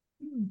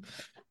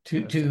to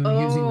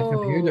using the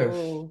computer.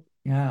 Oh,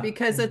 Yeah.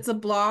 because it's a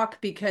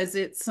block, because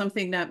it's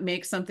something that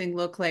makes something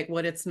look like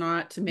what it's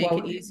not, to make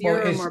it Well,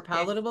 easier or more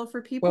palatable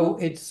for people.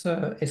 it's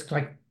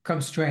like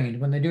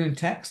constrained. When they're doing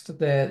text,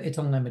 it's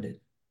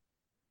unlimited.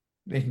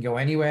 They can go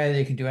anywhere,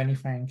 they can do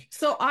anything.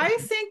 So I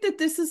think that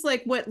this is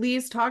like what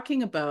Lee's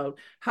talking about,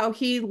 how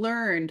he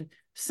learned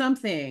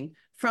something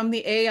from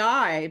the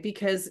AI,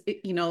 because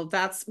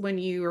that's when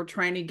you are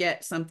trying to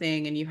get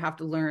something and you have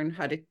to learn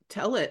how to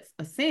tell it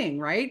a thing,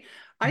 right?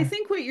 I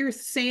think what you're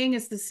saying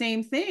is the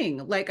same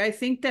thing. Like, I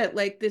think that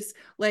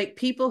like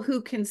people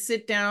who can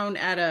sit down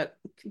at a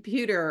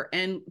computer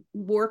and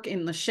work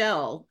in the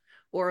shell,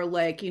 or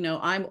like,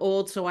 I'm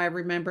old, so I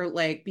remember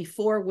like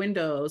before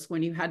Windows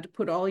when you had to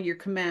put all your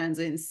commands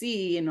in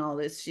C and all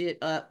this shit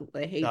up.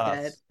 I hate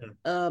that. Does.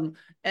 Yeah.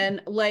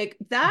 And like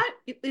that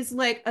is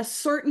like a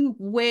certain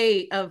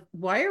way of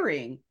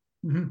wiring,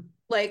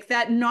 like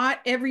that not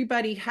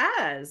everybody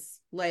has.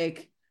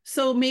 Like,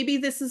 so maybe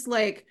this is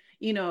like,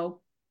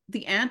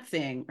 the ant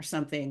thing or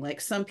something.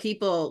 Like some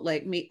people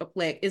like me,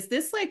 like, is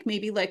this like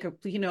maybe like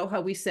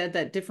how we said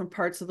that different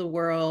parts of the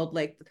world,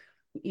 like,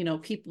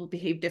 people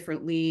behave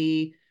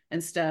differently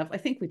and stuff. I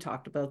think we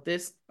talked about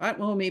this.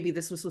 Well, maybe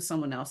this was with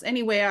someone else.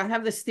 Anyway, I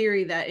have this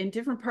theory that in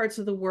different parts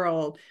of the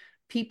world,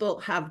 people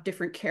have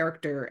different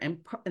character, and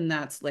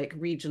that's like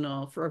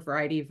regional for a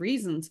variety of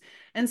reasons.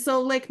 And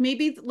so like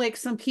maybe like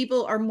some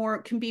people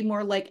can be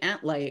more like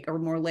ant-like or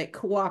more like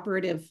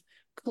cooperative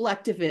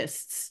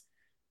collectivists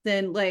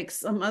than like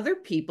some other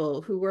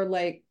people who are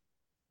like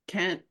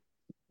can't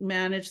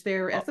manage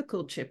their Oh,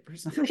 ethical chip or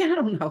something. I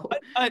don't know.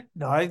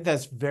 no, I think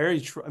that's very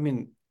true. I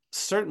mean,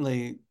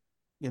 certainly,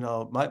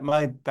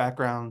 my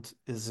background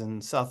is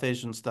in South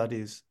Asian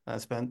studies. I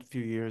spent a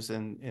few years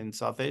in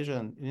South Asia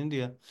and in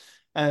India,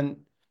 and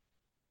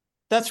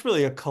that's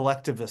really a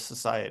collectivist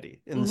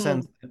society in the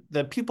sense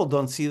that people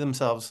don't see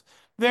themselves.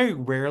 Very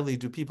rarely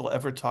do people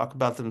ever talk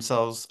about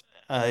themselves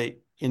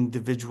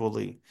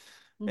individually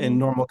in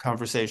normal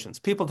conversations.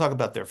 People talk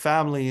about their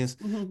families.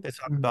 They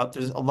talk about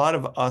there's a lot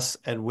of us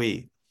and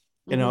we.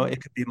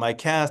 It could be my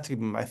caste, it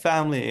could be my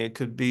family, it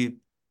could be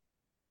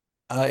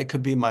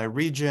my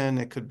region,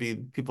 it could be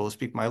people who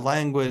speak my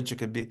language, it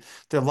could be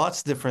there are lots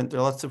of different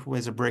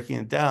ways of breaking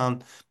it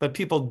down, but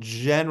people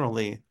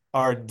generally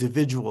are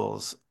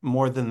individuals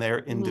more than they're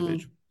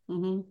individuals.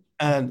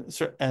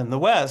 And the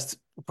West,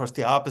 of course,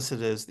 the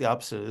opposite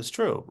is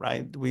true,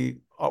 right? We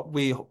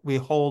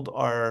hold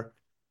our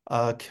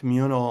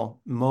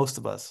communal, most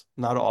of us,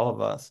 not all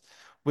of us,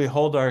 we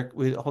hold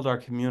our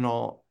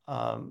communal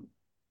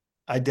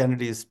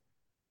identities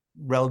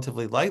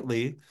relatively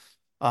lightly.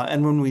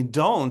 And when we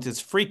don't, it's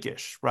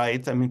freakish,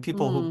 right? I mean,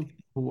 people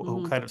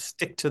who kind of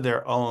stick to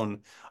their own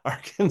are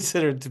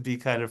considered to be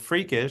kind of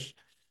freakish.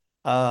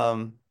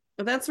 Um,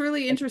 That's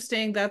really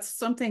interesting. That's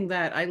something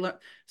that I learned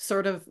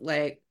sort of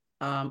like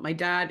my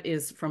dad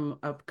is from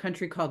a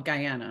country called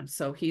Guyana.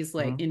 So he's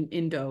like mhm, in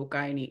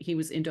Indo-Guyanese. He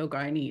was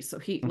Indo-Guyanese. So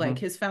he like mhm.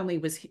 his family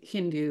was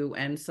Hindu,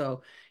 and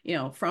so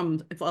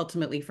from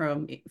ultimately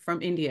from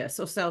India,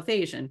 so South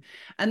Asian.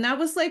 And that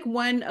was like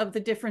one of the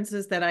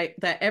differences that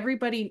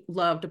everybody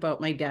loved about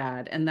my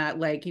dad, and that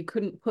like you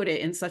couldn't put it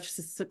in such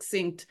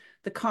succinct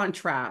the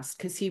contrast,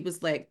 because he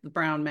was like the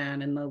brown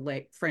man in the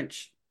like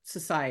French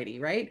society,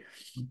 right?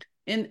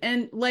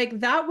 And like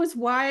that was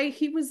why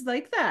he was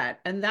like that,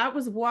 and that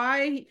was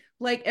why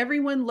like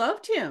everyone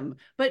loved him,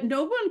 but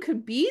no one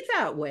could be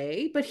that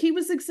way, but he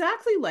was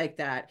exactly like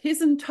that.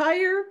 His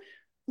entire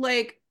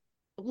like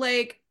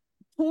like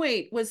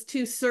point was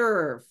to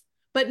serve,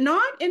 but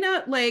not in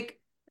a like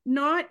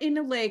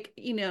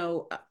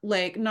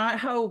like not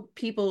how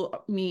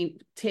people mean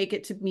take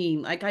it to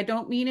mean. Like I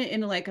don't mean it in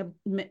like a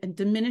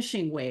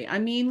diminishing way. I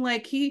mean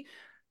like he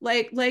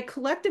like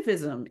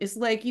collectivism is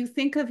like you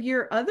think of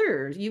your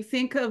others, you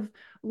think of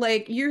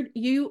like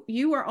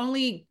you are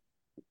only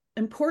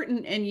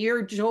important, and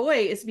your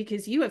joy is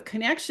because you have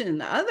connection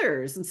to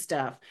others and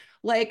stuff.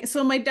 Like,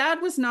 so my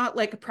dad was not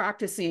like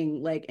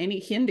practicing like any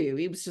Hindu,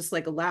 he was just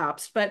like a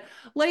lapsed, but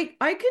like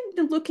I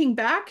could, looking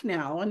back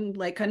now,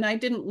 and I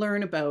didn't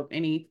learn about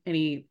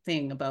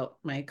anything about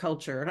my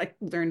culture, I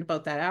learned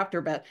about that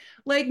after, but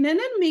like none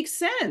of it makes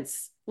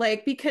sense,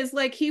 like because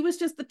like he was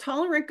just the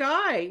tolerant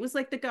guy, he was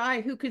like the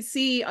guy who could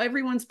see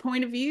everyone's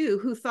point of view,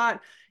 who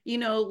thought,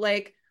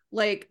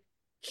 like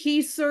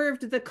he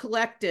served the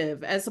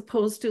collective, as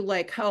opposed to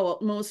like how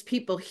most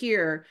people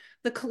here,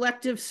 the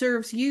collective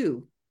serves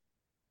you,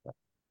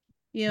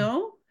 you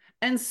know?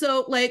 And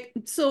so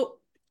so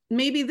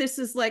maybe this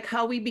is like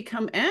how we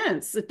become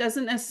ants. It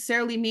doesn't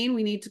necessarily mean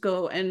we need to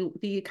go and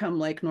become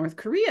like North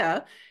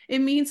Korea. It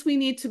means we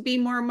need to be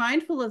more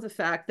mindful of the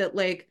fact that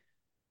we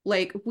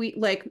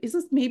like is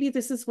this maybe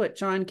this is what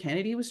John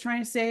Kennedy was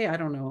trying to say, I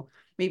don't know,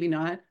 maybe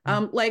not.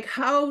 Like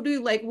how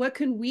do like what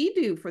can we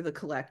do for the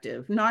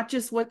collective, not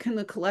just what can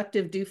the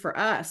collective do for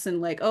us,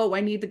 and like, oh,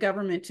 I need the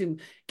government to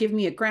give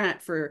me a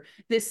grant for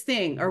this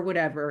thing or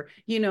whatever,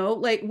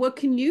 like what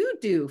can you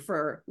do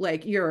for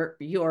like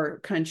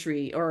your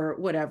country or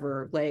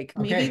whatever, like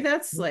maybe Okay,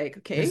 that's like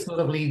this okay. sort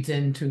of leads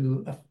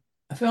into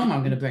a film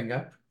I'm going to bring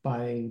up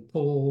by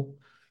Paul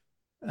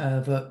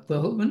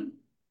Verhoeven.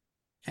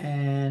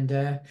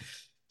 And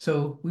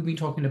so we've been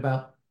talking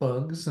about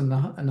bugs and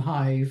the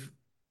hive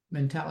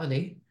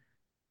mentality.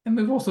 And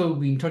we've also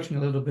been touching a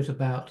little bit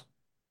about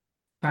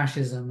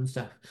fascism and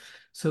stuff.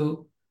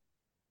 So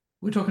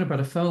we're talking about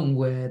a film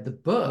where the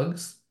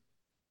bugs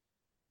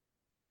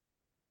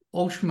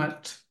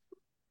ultimate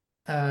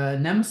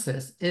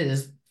nemesis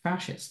is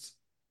fascists,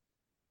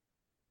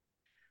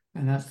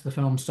 and that's the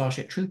film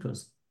Starship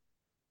Troopers.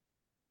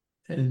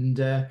 And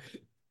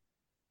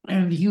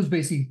he was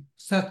basically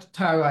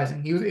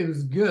satirizing. It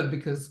was good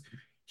because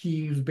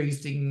he was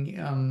basing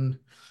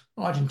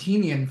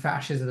Argentinian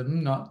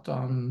fascism, not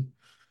on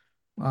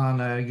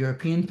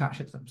European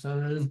fascism. So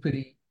it was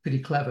pretty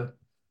clever.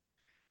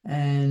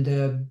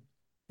 And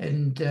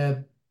and uh,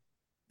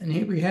 and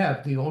here we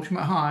have the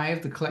ultimate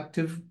hive, the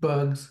collective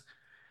bugs.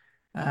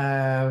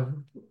 Uh,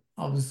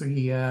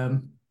 Obviously,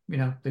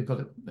 they've got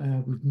it.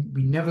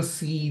 We never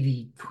see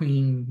the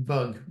queen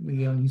bug.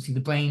 We only see the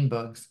brain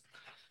bugs.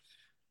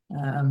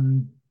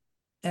 Um,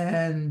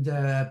 and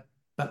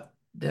but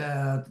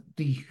the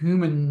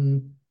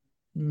human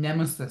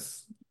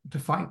nemesis to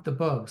fight the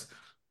bugs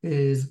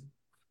is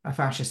a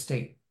fascist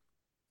state.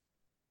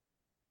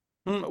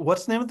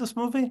 What's the name of this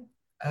movie?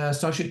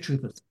 Starship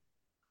Troopers.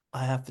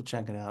 I have to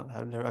check it out.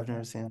 I've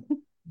never seen it.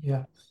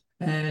 Yeah,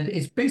 and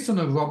it's based on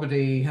a Robert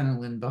A.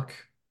 Heinlein book,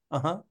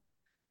 Uh-huh.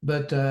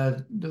 but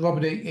the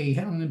Robert A.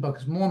 Heinlein book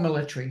is more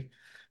military,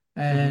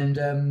 Hmm.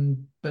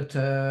 and but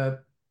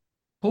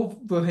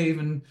Paul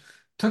Verhoeven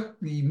took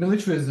the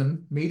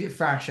militarism, made it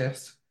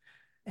fascist,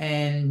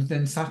 and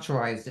then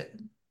satirized it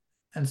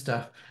and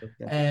stuff.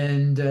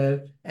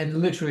 Okay.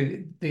 And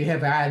literally they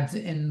have ads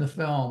in the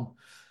film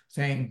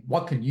saying,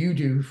 "What can you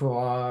do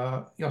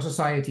for your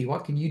society?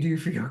 What can you do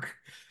for your,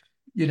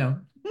 you know?"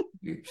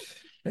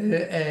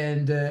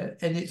 And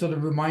it sort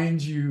of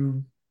reminds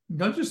you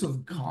not just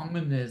of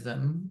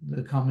communism,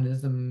 the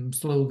communism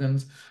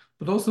slogans,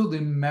 but also the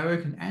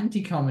American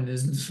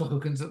anti-communism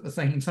slogans at the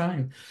same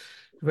time.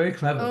 Very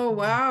clever. Oh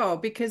wow,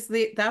 because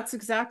that's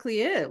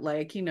exactly it.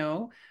 Like,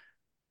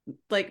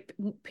 like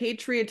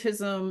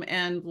patriotism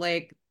and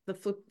like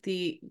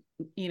the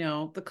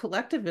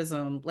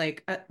collectivism,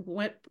 like at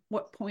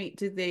what point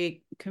did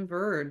they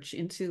converge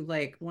into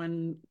like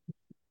one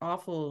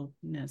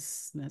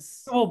awfulness?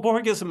 Well,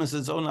 Borgism is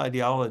its own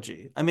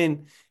ideology. I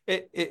mean,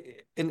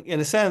 in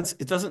a sense,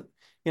 it doesn't,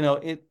 you know,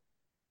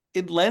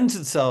 it lends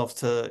itself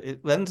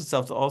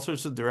to all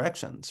sorts of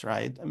directions,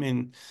 right? I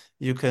mean,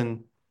 you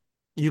can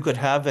you could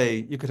have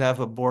a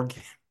Borg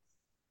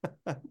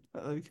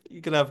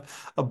you could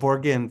have a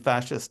Borgian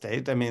fascist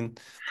state. I mean,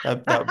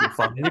 that would be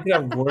fine. You could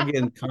have a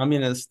Borgian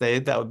communist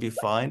state. That would be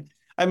fine.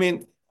 I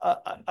mean,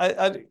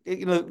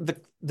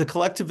 the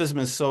collectivism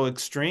is so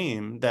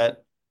extreme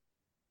that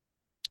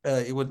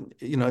it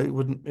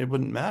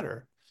wouldn't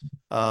matter.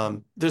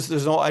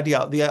 There's no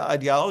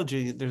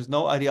ideology. There's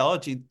no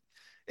ideology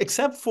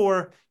except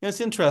for,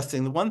 it's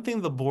interesting. The one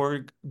thing the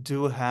Borg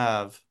do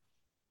have,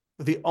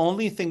 the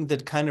only thing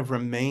that kind of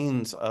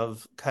remains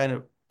of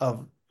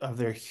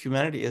their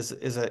humanity is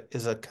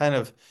a kind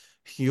of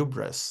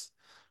hubris,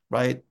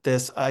 right?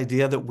 This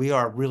idea that we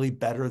are really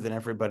better than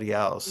everybody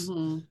else.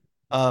 Mhm.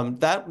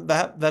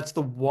 That's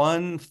the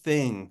one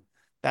thing.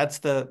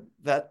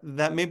 That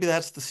maybe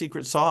that's the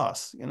secret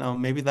sauce.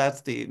 Maybe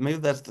that's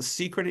the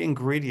secret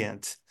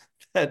ingredient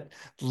that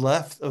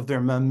left of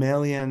their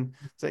mammalian.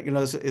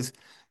 Is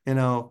you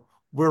know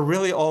we're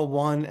really all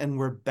one and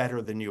we're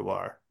better than you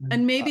are.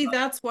 And Uh, maybe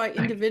that's why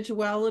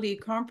individuality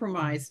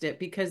compromised it,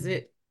 because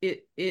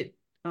it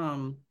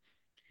um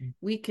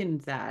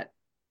weakened that.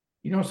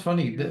 You know what's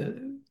funny?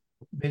 The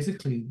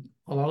basically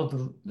a lot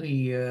of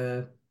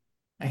the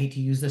I hate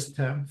to use this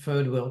term,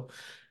 third world.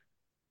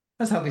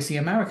 That's how they see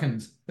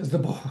Americans as the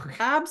Borg. yes,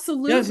 yeah,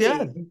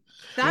 Absolutely.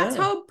 That's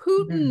yeah. how Mhm.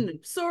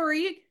 Putin,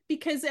 sorry,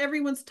 because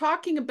everyone's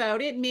talking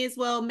about it, may as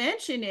well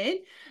mention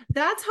it.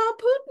 That's how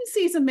Putin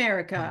sees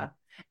America.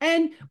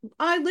 And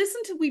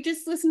we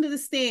just listened to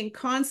this thing,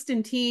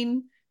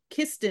 Konstantin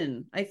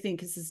Kistin, I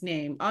think is his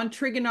name, on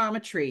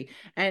trigonometry.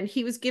 And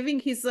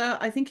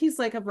I think he's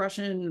like of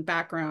Russian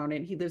background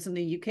and he lives in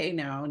the UK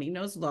now and he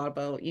knows a lot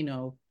about,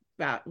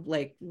 about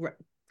like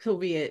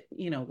Soviet,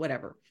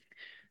 whatever.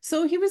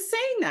 So he was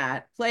saying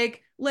that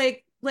like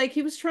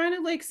he was trying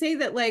to like say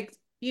that like,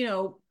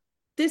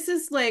 this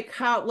is like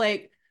how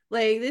like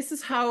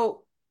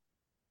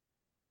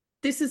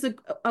this is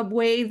a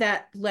way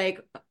that like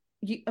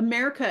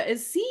America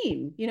is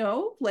seen,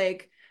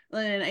 like,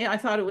 and I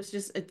thought it was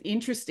just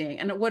interesting.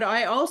 And what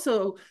I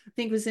also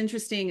think was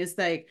interesting is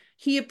like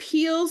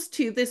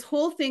this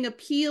whole thing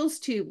appeals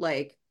to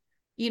like,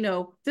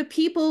 the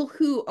people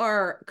who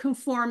are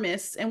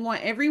conformists and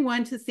want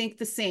everyone to think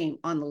the same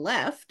on the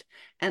left,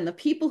 and the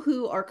people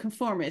who are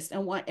conformists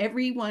and want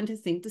everyone to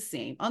think the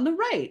same on the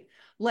right.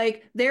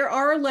 Like there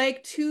are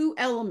like two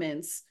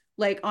elements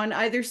like on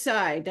either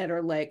side that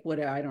are like, what,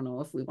 I don't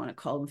know if we want to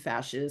call them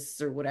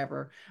fascists or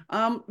whatever,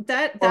 Or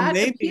that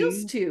appeals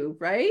maybe, to,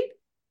 right?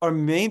 or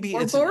maybe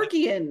Or it's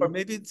Borgian.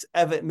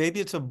 maybe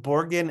it's a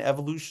Borgian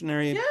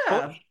evolutionary push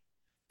Yeah.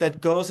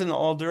 that goes in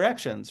all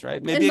directions,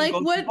 right? Maybe And it like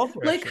goes in both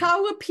like directions.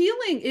 how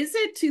appealing is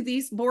it to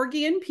these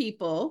Borgian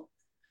people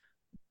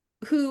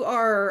who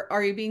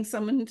are you being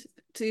summoned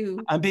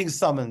to? I'm being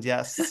summoned,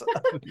 yes.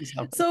 I'm being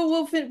summoned. So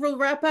we'll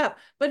wrap up.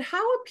 But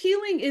how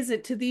appealing is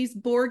it to these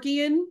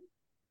Borgian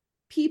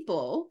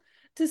people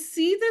to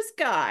see this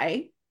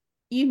guy,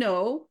 you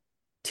know,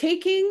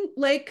 taking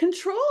like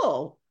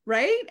control,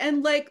 right?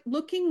 And like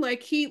looking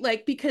like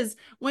because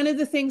one of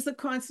the things that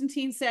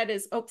Konstantin said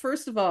is, oh,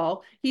 first of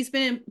all,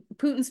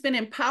 Putin's been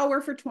in power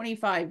for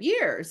 25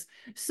 years.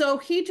 So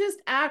he just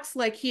acts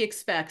like he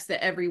expects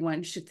that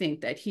everyone should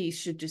think that he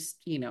should just,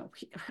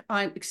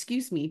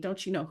 excuse me,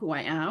 don't you know who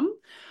I am?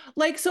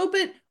 Like, so,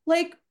 but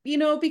like,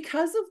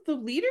 because of the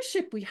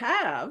leadership we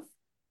have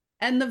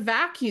and the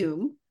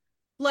vacuum,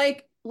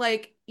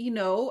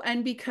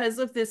 and because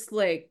of this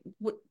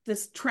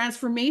this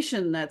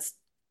transformation that's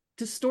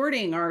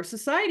distorting our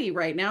society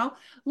right now,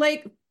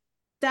 like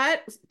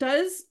that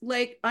does,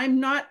 like, I'm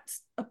not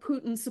a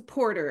Putin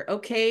supporter,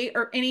 okay,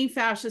 or any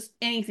fascist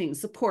anything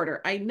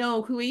supporter. I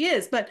know who he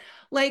is, but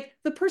like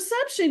the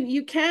perception,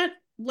 you can't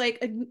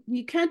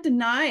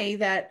deny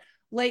that,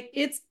 like,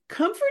 it's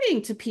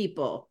comforting to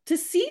people to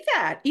see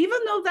that, even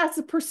though that's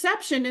a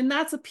perception and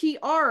that's a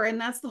PR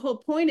and that's the whole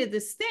point of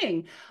this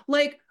thing.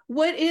 Like,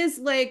 what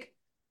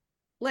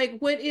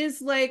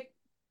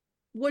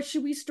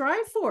should we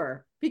strive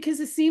for?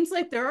 Because it seems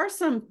like there are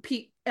some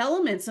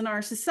elements in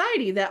our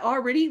society that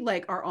already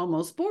like are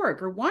almost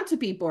Borg or want to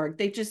be Borg.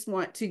 They just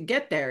want to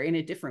get there in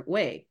a different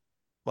way.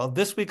 Well,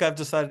 this week I've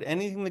decided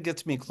anything that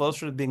gets me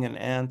closer to being an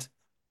ant,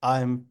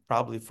 I'm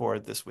probably for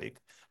it this week,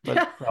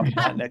 but probably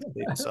not next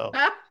week. So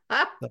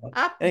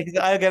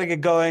I gotta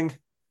get going.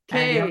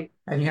 Okay,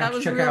 and you have that to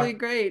was check really out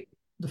great.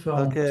 the film.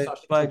 Okay,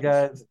 Starship bye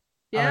Troopers. guys.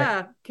 All right.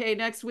 Yeah. Okay,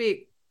 next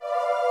week.